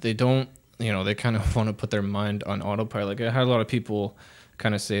TikTok, they don't, they kind of want to put their mind on autopilot. Like I had a lot of people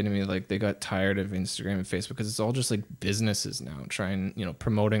kind of say to me like they got tired of Instagram and Facebook because it's all just like businesses now trying,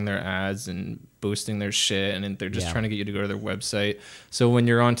 promoting their ads and boosting their shit, and they're just trying to get you to go to their website. So when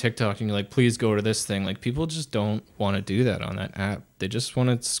you're on TikTok and you're like, please go to this thing, like people just don't want to do that on that app. They just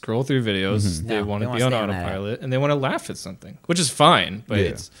want to scroll through videos. Mm-hmm. They want to be on autopilot, and they want to laugh at something, which is fine, but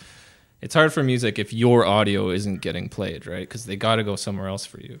it's hard for music if your audio isn't getting played, right? Because they got to go somewhere else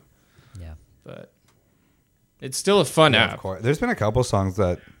for you. Yeah. But it's still a fun app. Of course. There's been a couple songs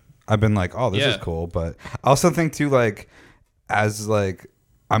that I've been like, oh, this is cool. But I also think too, like, as like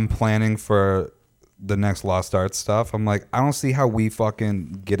I'm planning for the next Lost Arts stuff, I'm like, I don't see how we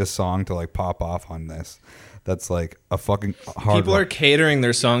fucking get a song to like pop off on this. That's like a fucking hard. People are catering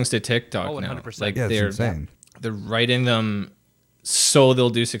their songs to TikTok now. 100%. Like it's insane. They're writing them so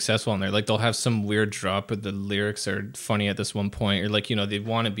they'll do successful on there. Like they'll have some weird drop, but the lyrics are funny at this one point, or like they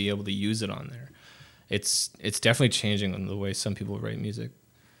want to be able to use it on there. It's definitely changing on the way some people write music.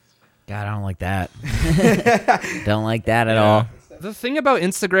 God, I don't like that. Don't like that at all. The thing about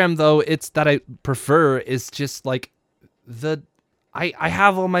Instagram though, it's that I prefer is just like I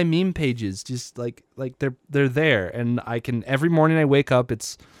have all my meme pages just like they're there, and I can every morning I wake up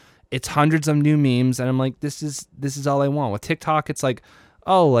it's hundreds of new memes, and I'm like, this is all I want. With TikTok, it's like,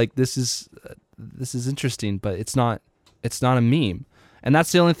 oh, like this is interesting, but it's not a meme, and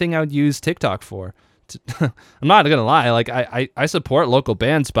that's the only thing I would use TikTok for. I'm not gonna lie, like I support local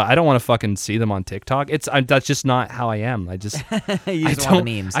bands, but I don't want to fucking see them on TikTok. That's just not how I am. I just want the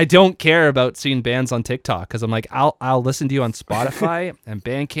memes. I don't care about seeing bands on TikTok because I'm like, I'll listen to you on Spotify and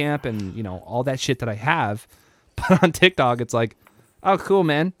Bandcamp and all that shit that I have, but on TikTok it's like, oh cool,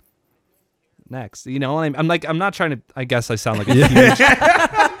 man. Next, I'm like, I'm not trying to. I guess I sound like a huge.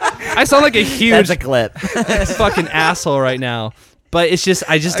 I sound like a huge. That's a clip. Fucking asshole right now. But it's just,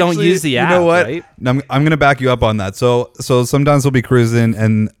 I just don't use the app. You know what? Right? I'm gonna back you up on that. So sometimes we'll be cruising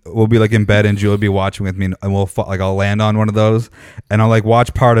and we'll be like in bed and Julie will be watching with me, and we'll like I'll land on one of those and I'll like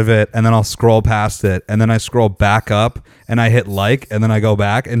watch part of it and then I'll scroll past it and then I scroll back up and I hit like and then I go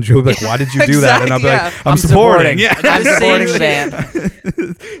back and Julie will be like, why did you do that? And I'll be like, I'm supporting. Yeah, I'm supporting the band.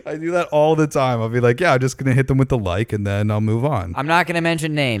 I do that all the time. I'll be like, yeah, I'm just gonna hit them with the like and then I'll move on. I'm not gonna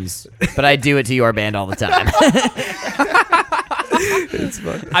mention names, but I do it to your band all the time.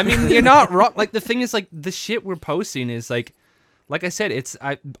 I mean, you're not wrong. Like the thing is, like the shit we're posting is like like I said, it's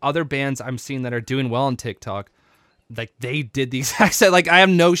other bands I'm seeing that are doing well on TikTok. Like they did the exact same. Like I have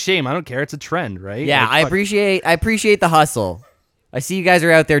no shame. I don't care. It's a trend, right? Yeah, Like, I appreciate the hustle. I see you guys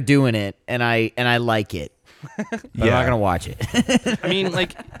are out there doing it, and I like it. But I'm not gonna watch it. I mean,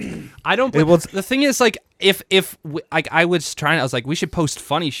 like, I don't. The thing is, like, I was like, we should post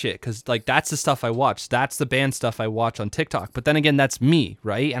funny shit because, like, that's the stuff I watch. That's the band stuff I watch on TikTok. But then again, that's me,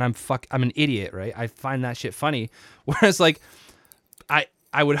 right? And I'm an idiot, right? I find that shit funny. Whereas, like,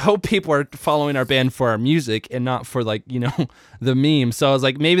 I would hope people are following our band for our music and not for, like, you know, the meme. So I was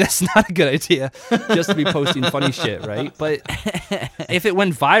like, maybe that's not a good idea, just to be posting funny shit, right? But if it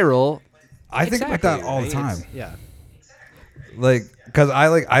went viral. I think about that all the time. Yeah. Like, because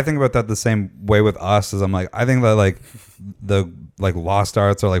I think about that the same way with us. As I'm like, I think that like the Lost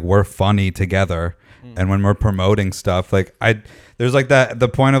Arts are like we're funny together, and when we're promoting stuff, like there's like the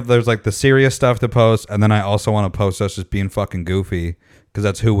point of there's like the serious stuff to post, and then I also want to post us just being fucking goofy because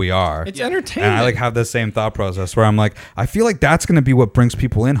that's who we are. It's entertainment. And I like have the same thought process where I'm like, I feel like that's gonna be what brings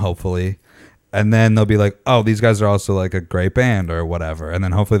people in, hopefully. And then they'll be like, oh, these guys are also like a great band or whatever. And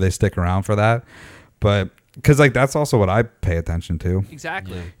then hopefully they stick around for that. But because like that's also what I pay attention to.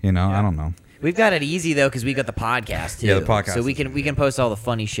 Exactly. You know, I don't know. We've got it easy though because we got the podcast too. Yeah, the podcast. So we can post all the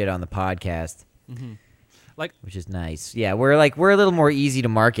funny shit on the podcast, Like, which is nice. Yeah, we're a little more easy to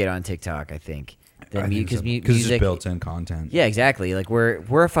market on TikTok, I think. Because it's just built-in content. Yeah, exactly. Like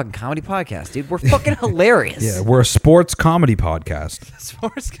we're a fucking comedy podcast, dude. We're fucking hilarious. Yeah, we're a sports comedy podcast.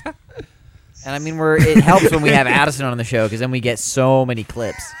 sports guy. And I mean, it helps when we have Addison on the show because then we get so many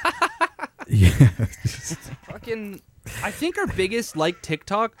clips. Yeah. Fucking, I think our biggest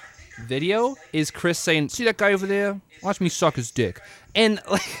TikTok video is Chris saying, "See that guy over there? Watch me suck his dick." And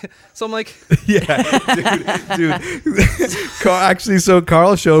like, so I'm like, yeah, dude. Actually, so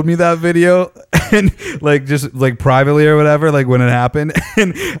Carl showed me that video, and like just like privately or whatever, like when it happened,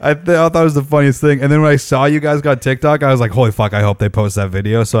 and I thought it was the funniest thing. And then when I saw you guys got TikTok, I was like, holy fuck! I hope they post that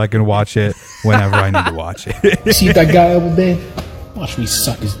video so I can watch it whenever I need to watch it. See that guy over there? Watch me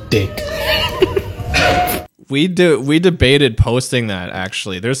suck his dick. We debated posting that,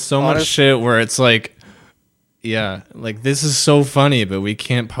 actually. There's so much shit where it's like, yeah, like this is so funny, but we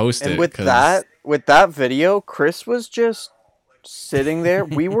can't post it. And with that video, Chris was just sitting there.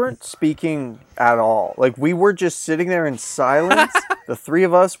 We weren't speaking at all. Like we were just sitting there in silence, the three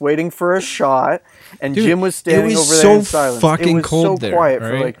of us waiting for a shot, and Dude, Jim was standing over there in silence. Fucking it was cold so there, quiet right?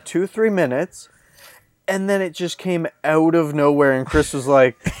 for like 2-3 minutes. And then it just came out of nowhere, and Chris was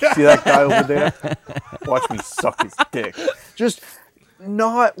like, "See that guy over there? Watch me suck his dick."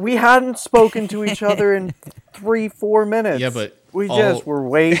 We hadn't spoken to each other in 3-4 minutes. Yeah, but we just were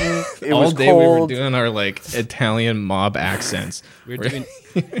waiting. It all was day cold. we were doing our like Italian mob accents. we're doing.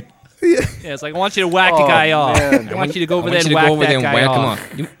 Yeah, it's like I want you to whack the guy off. man. I want you to go over I there want and you to whack go over there that and guy whack him off.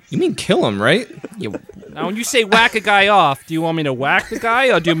 off. You mean kill him, right? Now, when you say whack a guy off, do you want me to whack the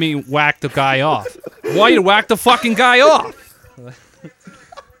guy or do you mean whack the guy off? Why you to whack the fucking guy off?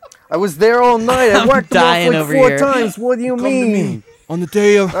 I was there all night. I whacked him off dying like over 4 here. times. What do you mean? On the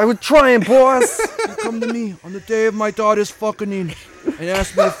day of I was trying, boss. come to me on the day of my daughter's fucking in and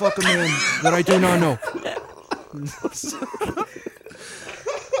ask me to fuck a man that I do not know.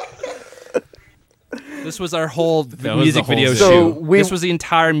 This was our whole was music the whole video shoot. So shoot. we- This was the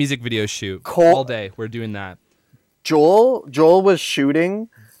entire music video shoot. Cole- All day, we're doing that. Joel was shooting,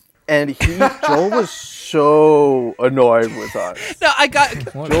 and Joel was so annoyed with us. No, I got.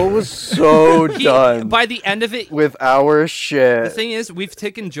 Joel was so done By the end of it, with our the shit. thing is, we've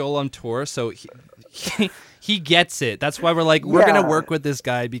taken Joel on tour, so he gets it. That's why we're like, we're gonna Yeah. work with this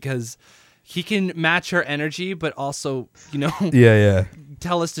guy because he can match our energy, but also, Yeah.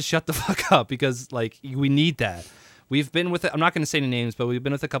 tell us to shut the fuck up because like we need that. We've been with I'm not going to say any names, but we've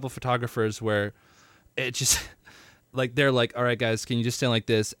been with a couple photographers where it just like they're like, all right guys, can you just stand like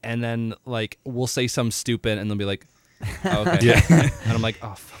this? And then like we'll say something stupid and they'll be like, oh, okay. Yeah. And I'm like,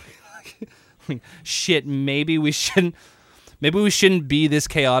 oh fuck. Like, shit, maybe we shouldn't be this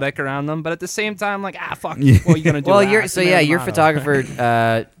chaotic around them, but at the same time like fuck. Yeah. What are you going to do? Well, It's your Mario.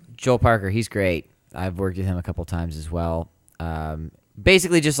 photographer, Joel Parker. He's great. I've worked with him a couple times as well.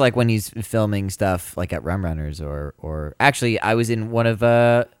 Basically, just like when he's filming stuff like at Rum Runners or actually, I was in one of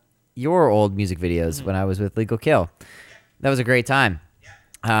your old music videos when I was with Legal Kill. That was a great time.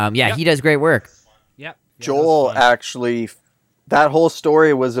 He does great work. Yep. Yeah, Joel that was fun. actually, that whole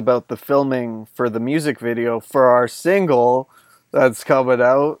story was about the filming for the music video for our single that's coming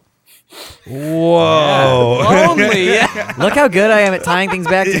out. Whoa. Lonely, yeah. Look how good I am at tying things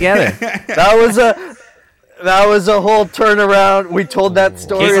back together. That was a whole turnaround. We told that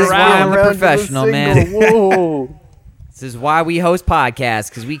story. He's as around we the went to professional, single. man. Whoa. This is why we host podcasts,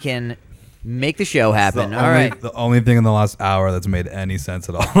 because we can make the show happen. All right. The only thing in the last hour that's made any sense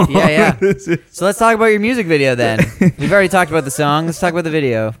at all. Yeah. So let's talk about your music video then. We've already talked about the song. Let's talk about the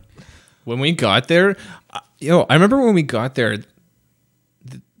video. When we got there, I remember when we got there,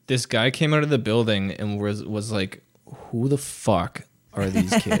 this guy came out of the building and was like, "Who the fuck are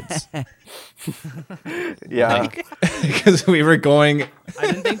these kids?" Yeah. Because we were going. I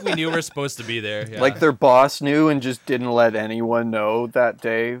didn't think we knew we were supposed to be there. Yeah. Like their boss knew and just didn't let anyone know that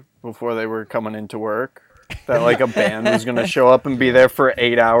day before they were coming into work that like a band was going to show up and be there for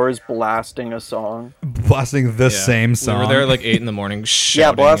 8 hours blasting a song. Blasting the same song. We were there at like 8 in the morning.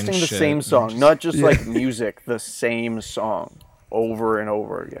 Yeah, blasting and the shit. same song, not just like music, the same song over and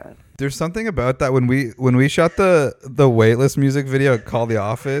over again. There's something about that when we shot the Waitlist music video at Call the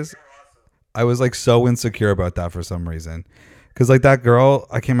Office, I was like so insecure about that for some reason. Cause like that girl,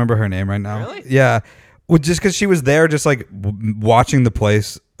 I can't remember her name right now. Really? Yeah. Well, just cause she was there just like watching the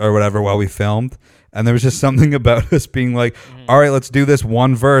place or whatever while we filmed. And there was just something about us being like, all right, let's do this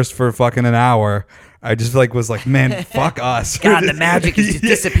one verse for fucking an hour. I just like was like, man, fuck us. God, the magic is just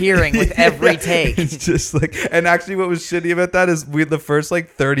disappearing with every take. It's just like, and actually what was shitty about that is the first like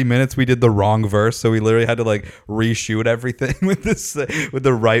 30 minutes we did the wrong verse. So we literally had to like reshoot everything with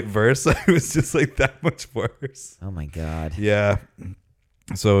the right verse. So it was just like that much worse. Oh my God. Yeah.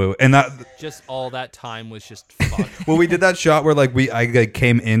 So, and that, just all that time was just fucked. well, we did that shot where like I like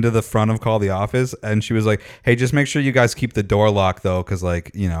came into the front of Call the Office and she was like, hey, just make sure you guys keep the door locked though. Cause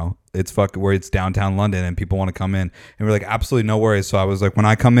like, you know, it's where it's downtown London and people want to come in. And we're like, absolutely no worries. So I was like, when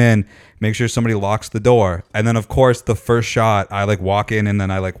I come in, make sure somebody locks the door. And then of course the first shot, I like walk in and then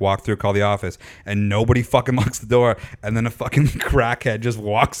I like walk through Call the Office and nobody fucking locks the door. And then a fucking crackhead just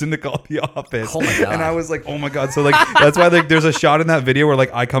walks into Call the Office. Oh my God. And I was like, oh my God. So like, that's why like there's a shot in that video where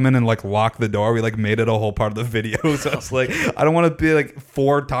like I come in and like lock the door. We like made it a whole part of the video. So it's like, I don't want to be like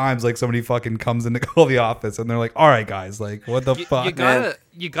 4 times like somebody fucking comes in to Call the Office and they're like, all right guys, like what the fuck?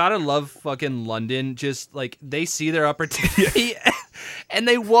 You gotta love fucking London. Just like they see their opportunity and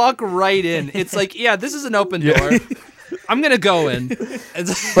they walk right in. It's like, yeah, this is an open door. I'm gonna go in.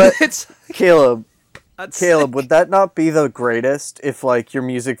 But Caleb, would that not be the greatest if like your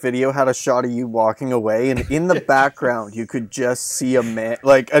music video had a shot of you walking away and in the background you could just see a man,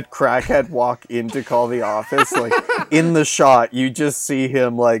 like a crackhead walk in to Call the Office, like in the shot you just see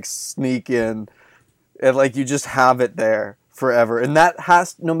him like sneak in and like you just have it there forever. And that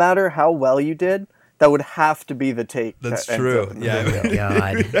has, no matter how well you did, that would have to be the take. That's that true. ends up in the Yeah.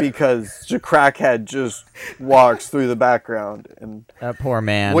 video. God. Because the crackhead just walks through the background. And That poor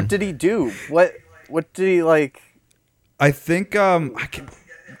man. what did he do? What did he like? I think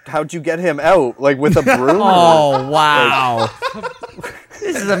How'd you get him out? Like with a broom? Oh, wow.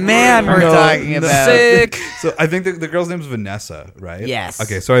 This is a man we're talking about. Sick. So I think the girl's name is Vanessa, right? Yes.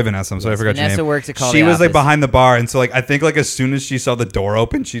 Okay, sorry Vanessa. I'm sorry I forgot your Vanessa name. works at Call She the was like Office. behind the bar, and so like I think like as soon as she saw the door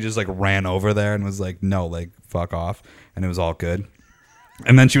open, she just like ran over there and was like, "No, like fuck off," and it was all good.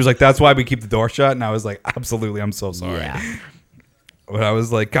 And then she was like, "That's why we keep the door shut," and I was like, "Absolutely, I'm so sorry." Yeah. But I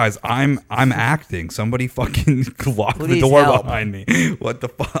was like, "Guys, I'm acting. Somebody fucking lock the Please door help. behind me. What the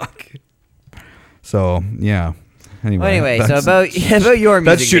fuck?" So yeah. Well, anyway, so that's- about your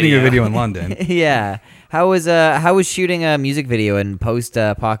music that's shooting video. a video in London. Yeah. How was shooting a music video in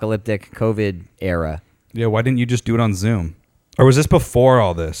post-apocalyptic COVID era? Yeah, why didn't you just do it on Zoom? Or was this before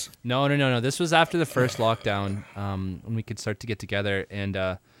all this? No. This was after the first lockdown, when we could start to get together.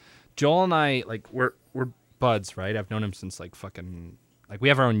 And Joel and I, like, we're buds, right? I've known him since like fucking, like, we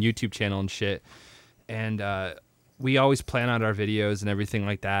have our own YouTube channel and shit. And we always plan out our videos and everything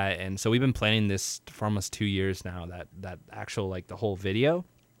like that. And so we've been planning this for almost 2 years now, that actual, like, the whole video.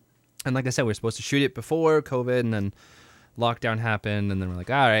 And like I said, we were supposed to shoot it before COVID, and then lockdown happened, and then we're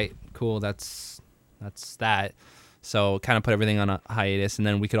like, all right, cool, that's that. So kind of put everything on a hiatus, and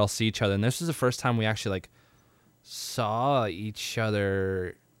then we could all see each other. And this was the first time we actually like saw each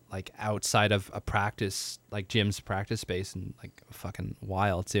other like outside of a practice, like Jim's practice space, and like a fucking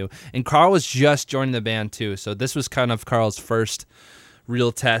while too. And Carl was just joining the band too, so this was kind of Carl's first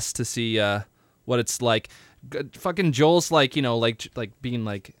real test to see what it's like. Fucking Joel's like, you know, like being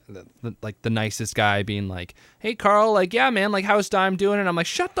like the nicest guy, being like, hey Carl, like, yeah man, like how's Dime doing? And I'm like,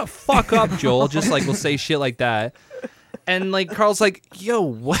 shut the fuck up, Joel. Just like we'll say shit like that. And like Carl's like, yo,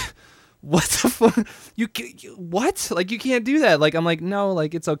 what the fuck? What? Like you can't do that. Like I'm like, no,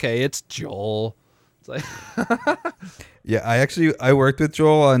 like it's okay. It's Joel. It's like Yeah, I worked with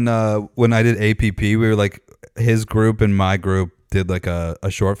Joel on when I did APP. We were like, his group and my group did like a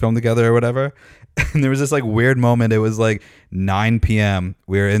short film together or whatever. And there was this like weird moment. It was like 9 p.m.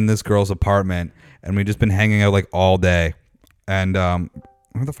 We were in this girl's apartment, and we just been hanging out like all day. And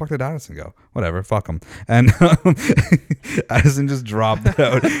where the fuck did Addison go? Whatever, fuck him. And Addison just dropped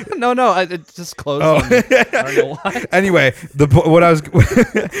out. No, it just closed. Oh. On me. I don't know why. Anyway, what I was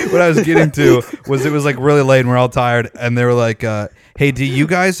getting to was it was like really late and we're all tired, and they were like, "Hey, do you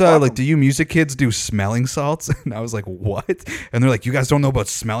guys do you music kids do smelling salts?" And I was like, "What?" And they're like, "You guys don't know about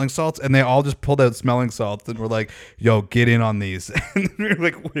smelling salts?" And they all just pulled out smelling salts and were like, "Yo, get in on these." And we were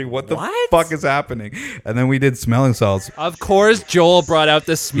like, "Wait, what the fuck is happening?" And then we did smelling salts. Of course, Joel brought out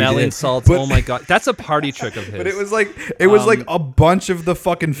the smelling salts. But- oh my god, that's a party trick of his. But it was like a bunch of the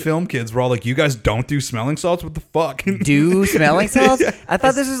fucking film kids were all like, "You guys don't do smelling salts? What the fuck?" Do smelling salts? I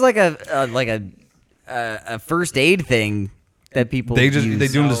thought this was like a first aid thing that people They use. do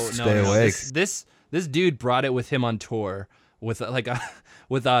them to stay awake. This dude brought it with him on tour with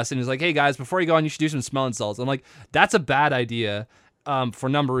with us, and he's like, "Hey guys, before you go on, you should do some smelling salts." I'm like, "That's a bad idea, for a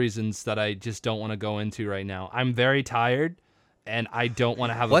number of reasons that I just don't want to go into right now. I'm very tired, and I don't want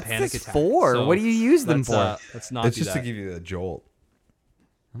to have What's a panic this attack." for? So what do you use them for? Let's not It's do just that. to give you a jolt.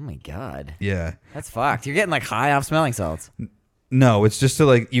 Oh my god, Yeah. that's fucked. You're getting like high off smelling salts. No, it's just to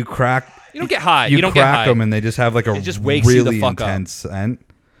like you crack. You don't get high. You don't get crack high. them and they just have like a It just wakes you the really fuck up. intense scent.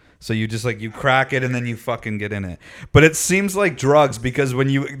 So you just like you crack it and then you fucking get in it. But it seems like drugs because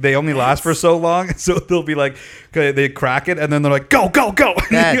when they only last for so long, so they'll be like they crack it and then they're like go go go. And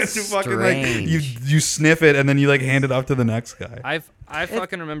then you That's have to fucking like strange. you sniff it and then you like hand it off to the next guy. I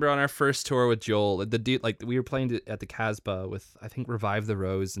fucking remember on our first tour with Joel, the dude, like we were playing at the Casbah with I think Revive the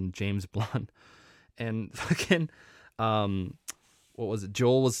Rose and James Blunt, and fucking what was it?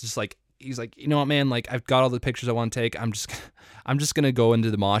 Joel was just like, he's like, "You know what, man? Like I've got all the pictures I want to take. I'm just gonna go into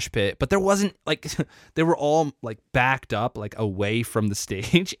the mosh pit." But there wasn't like they were all like backed up like away from the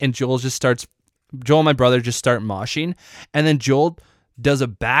stage, and Joel and my brother just start moshing, and then Joel does a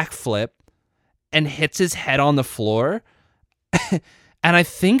backflip and hits his head on the floor. And I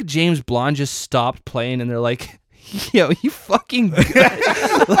think James Blonde just stopped playing, and they're like, "Yo, you fucking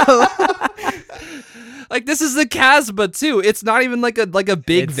like this is the Casbah too. It's not even like a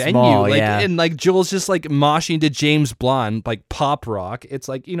big It's venue. small, like yeah. and like Joel's just like moshing to James Blonde like pop rock. It's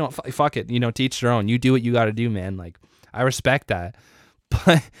like, you know, fuck it, you know, to each their own. You do what you got to do, man. Like I respect that,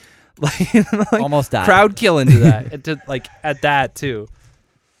 but like Almost died. crowd killing to that, like at that too.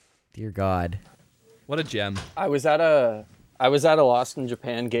 Dear God. What a gem. I was at a Lost in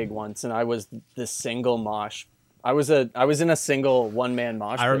Japan gig once, and I was the single mosh. I was in a single one-man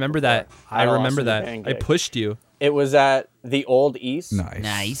mosh. I pit remember before that. I at a remember Lost in that. Japan I gig. pushed you. It was at the Old East,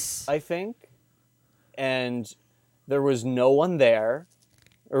 Nice. I think, and there was no one there,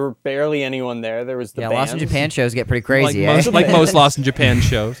 or barely anyone there. There was the Yeah, band. Lost in Japan shows get pretty crazy, eh? Like most Lost in Japan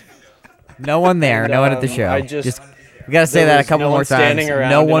shows. No one there, And, no one at the show. I just we gotta say there that a was couple no more one times. standing around,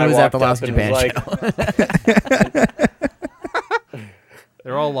 No and one I was at the walked Lost in up and Japan was show.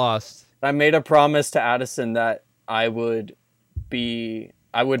 They're all lost. I made a promise to Addison that I would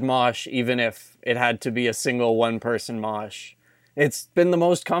mosh even if it had to be a single one-person mosh. It's been the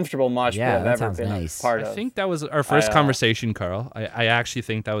most comfortable mosh Yeah, pit I've that ever sounds been nice. a part I of. think that was our first I, conversation, Carl. I actually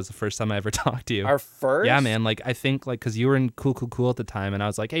think that was the first time I ever talked to you. Our first? Yeah, man. Like I think like because you were in Cool at the time, and I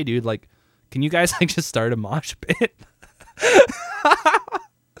was like, "Hey, dude, like, can you guys like just start a mosh pit?"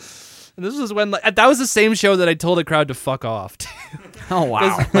 And this was when like that was the same show that I told a crowd to fuck off. To. Oh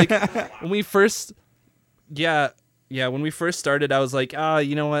wow. Like when we first, when we first started, I was like,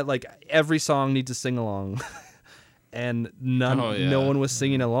 you know what? Like every song needs to sing along, and no one was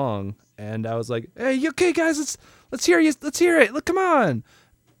singing along. And I was like, hey, okay, guys, let's hear you. Let's hear it. Look, come on.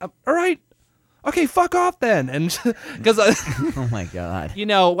 All right. Okay, fuck off then. And because Oh my God. you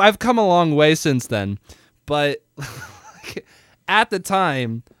know, I've come a long way since then, but at the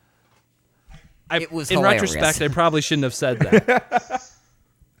time, It was in hilarious. retrospect, I probably shouldn't have said that.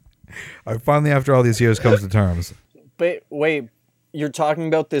 I finally, after all these years, comes to terms. But wait, you're talking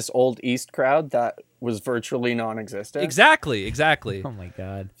about this Old East crowd that was virtually non-existent? Exactly. Oh my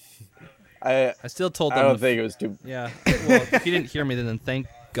God. I I still told them. don't think it was too... Yeah. Well, if you didn't hear me, then thank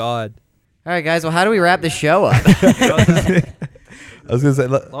God. All right, guys. Well, how do we wrap the show up? I was gonna say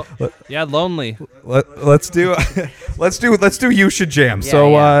Yeah, lonely. let's do You Should Jam. Yeah, So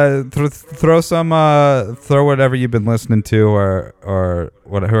yeah. throw whatever you've been listening to or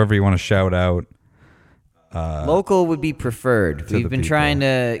whoever you want to shout out. Local would be preferred. the We've been people. trying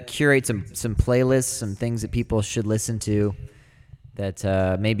to curate some playlists, some things that people should listen to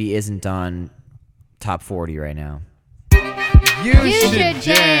that maybe isn't on top 40 right now. You should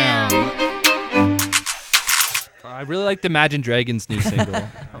jam. I really liked Imagine Dragons' new single.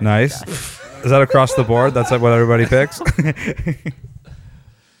 Nice. Is that across the board? That's like what everybody picks.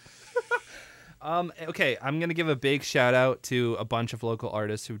 Okay, I'm gonna give a big shout out to a bunch of local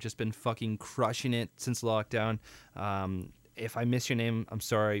artists who've just been fucking crushing it since lockdown. If I miss your name, I'm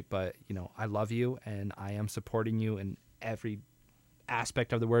sorry, but I love you and I am supporting you in every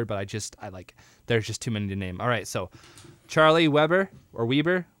aspect of the word. But there's just too many to name. All right, so Charlie Weber or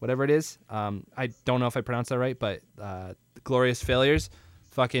Weber, whatever it is. I don't know if I pronounced that right, but Glorious Failures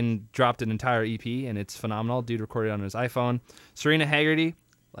fucking dropped an entire EP and it's phenomenal. Dude recorded it on his iPhone. Serena Haggerty,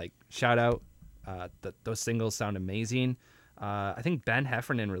 shout out. Those singles sound amazing. I think Ben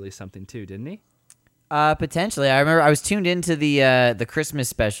Heffernan released something too, didn't he? Potentially. I remember I was tuned into the Christmas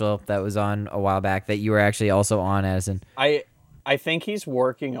special that was on a while back that you were actually also on, Addison. I think he's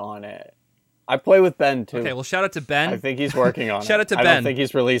working on it. I play with Ben too. Okay, well, shout out to Ben. I think he's working on it. Shout out to Ben. I don't think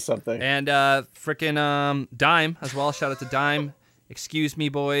he's released something. And frickin' Dime as well. Shout out to Dime. Excuse me,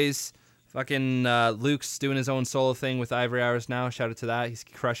 boys. Fucking Luke's doing his own solo thing with Ivory Hours now. Shout out to that. He's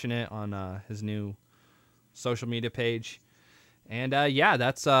crushing it on his new social media page. And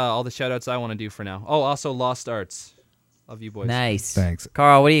that's all the shout outs I want to do for now. Oh, also Lost Arts. Love you, boys. Nice. Thanks.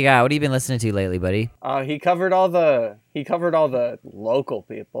 Carl, what do you got? What have you been listening to lately, buddy? He covered all the local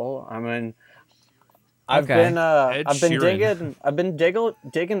people. I mean, I've been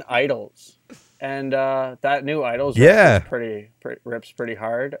digging Idols, and that new Idols rips pretty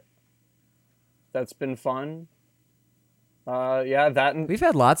hard. That's been fun. That and we've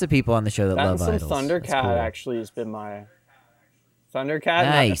had lots of people on the show that love and Idols. Thundercat cool. Actually has been my Thundercat.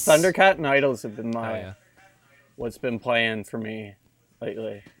 Nice. Thundercat and Idols have been my what's been playing for me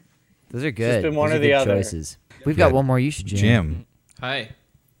lately. Those are good. It's been one Those of the other choices. We've got one more. You should Jim. Hi.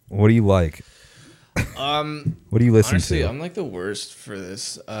 What do you like? What do you listen honestly, to? I'm the worst for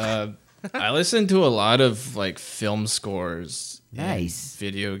this. I listen to a lot of film scores. Nice.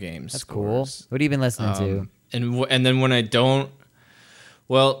 Video games. That's scores. Cool. What have you been listening to? And then when I don't,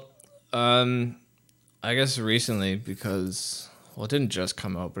 I guess recently because it didn't just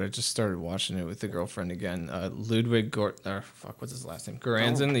come out, but I just started watching it with the girlfriend again. Ludwig what's his last name?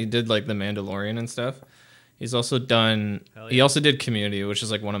 Göransson. He did The Mandalorian and stuff. He's also done. Yeah. He also did Community, which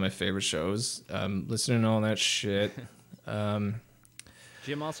is one of my favorite shows. Listening to all that shit.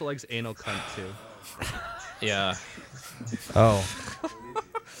 Jim also likes Anal Cunt too. Yeah. Oh.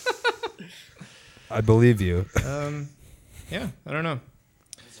 I believe you. Yeah, I don't know.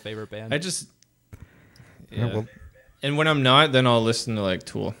 His favorite band. I just. Yeah. And when I'm not, then I'll listen to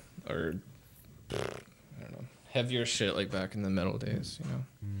Tool or I don't know, heavier shit back in the metal days.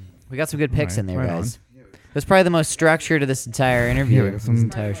 We got some good picks in there, guys. That's probably the most structure to this entire interview, this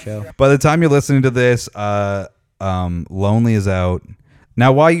entire show. By the time you're listening to this, Lonely is out.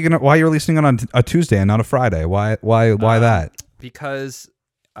 Now, why you're releasing it on a Tuesday and not a Friday? Why that? Because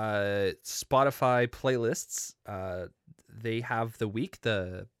Spotify playlists, they have the week,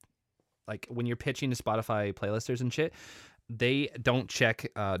 when you're pitching to Spotify playlisters and shit, they don't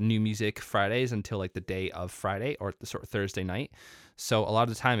check new music Fridays until the day of Friday or the sort of Thursday night. So a lot of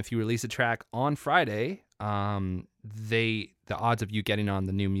the time, if you release a track on Friday, the odds of you getting on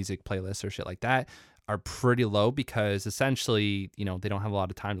the new music playlist or shit like that are pretty low because essentially, they don't have a lot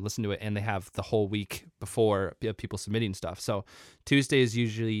of time to listen to it and they have the whole week before people submitting stuff. So Tuesday is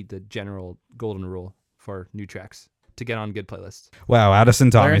usually the general golden rule for new tracks to get on good playlists. Wow, Addison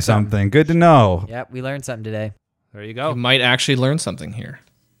taught me something. Good to know. Yep, we learned something today. There you go. You might actually learn something here.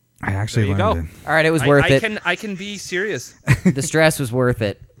 I actually learned it. All right, it was worth it. I can be serious. The stress was worth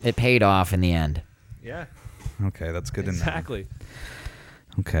it. It paid off in the end. Yeah. Okay, that's good to know. Exactly.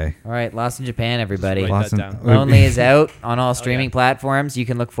 Okay. All right, Lost in Japan, everybody. Write that down. Lonely is out on all streaming platforms. You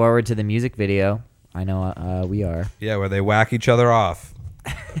can look forward to the music video. I know we are. Yeah, where they whack each other off.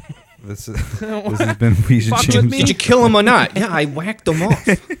 This has been We Should James. Did you kill him or not? Yeah, I whacked him off.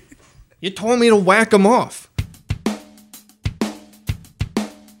 You told me to whack him off.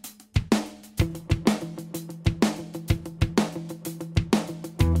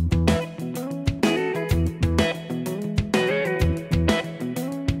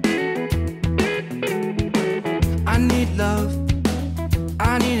 I need love,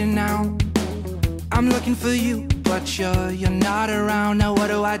 I need it now. I'm looking for you, but you're not around. Now what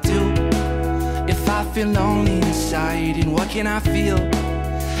do I do? If I feel lonely inside, and what can I feel?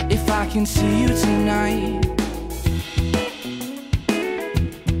 If I can see you tonight.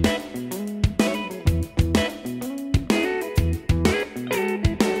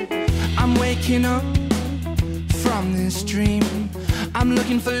 I'm waking up from this dream. I'm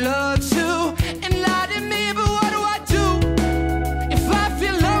looking for love to enlighten me, but what do I do? If I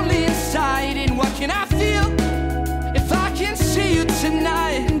feel lonely inside, and what can I feel? If I can see you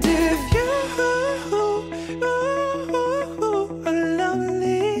tonight. And if you are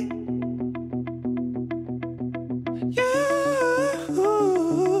lonely,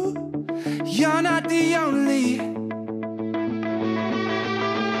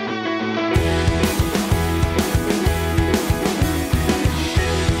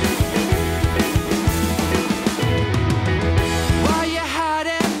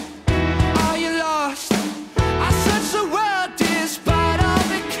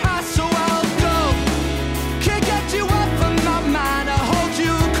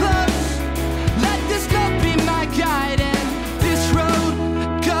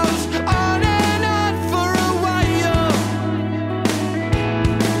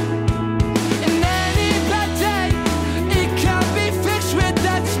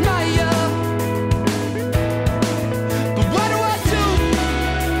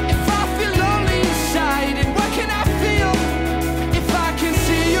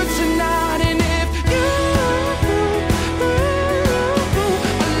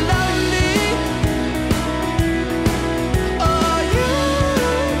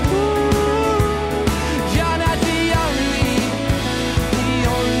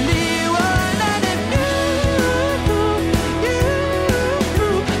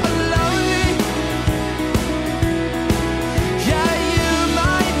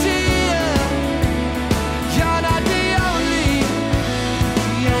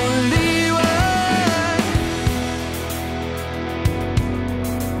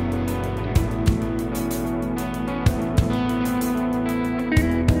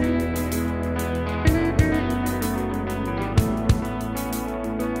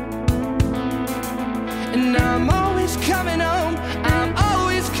 And I'm always coming home, I'm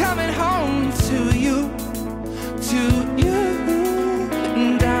always coming home to you, to you.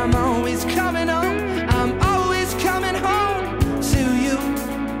 And I'm always coming home, I'm always coming home to you,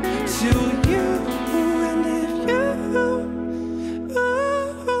 to you. And if you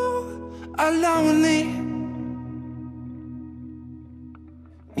are lonely,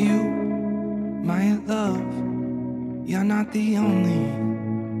 you, my love, you're not the only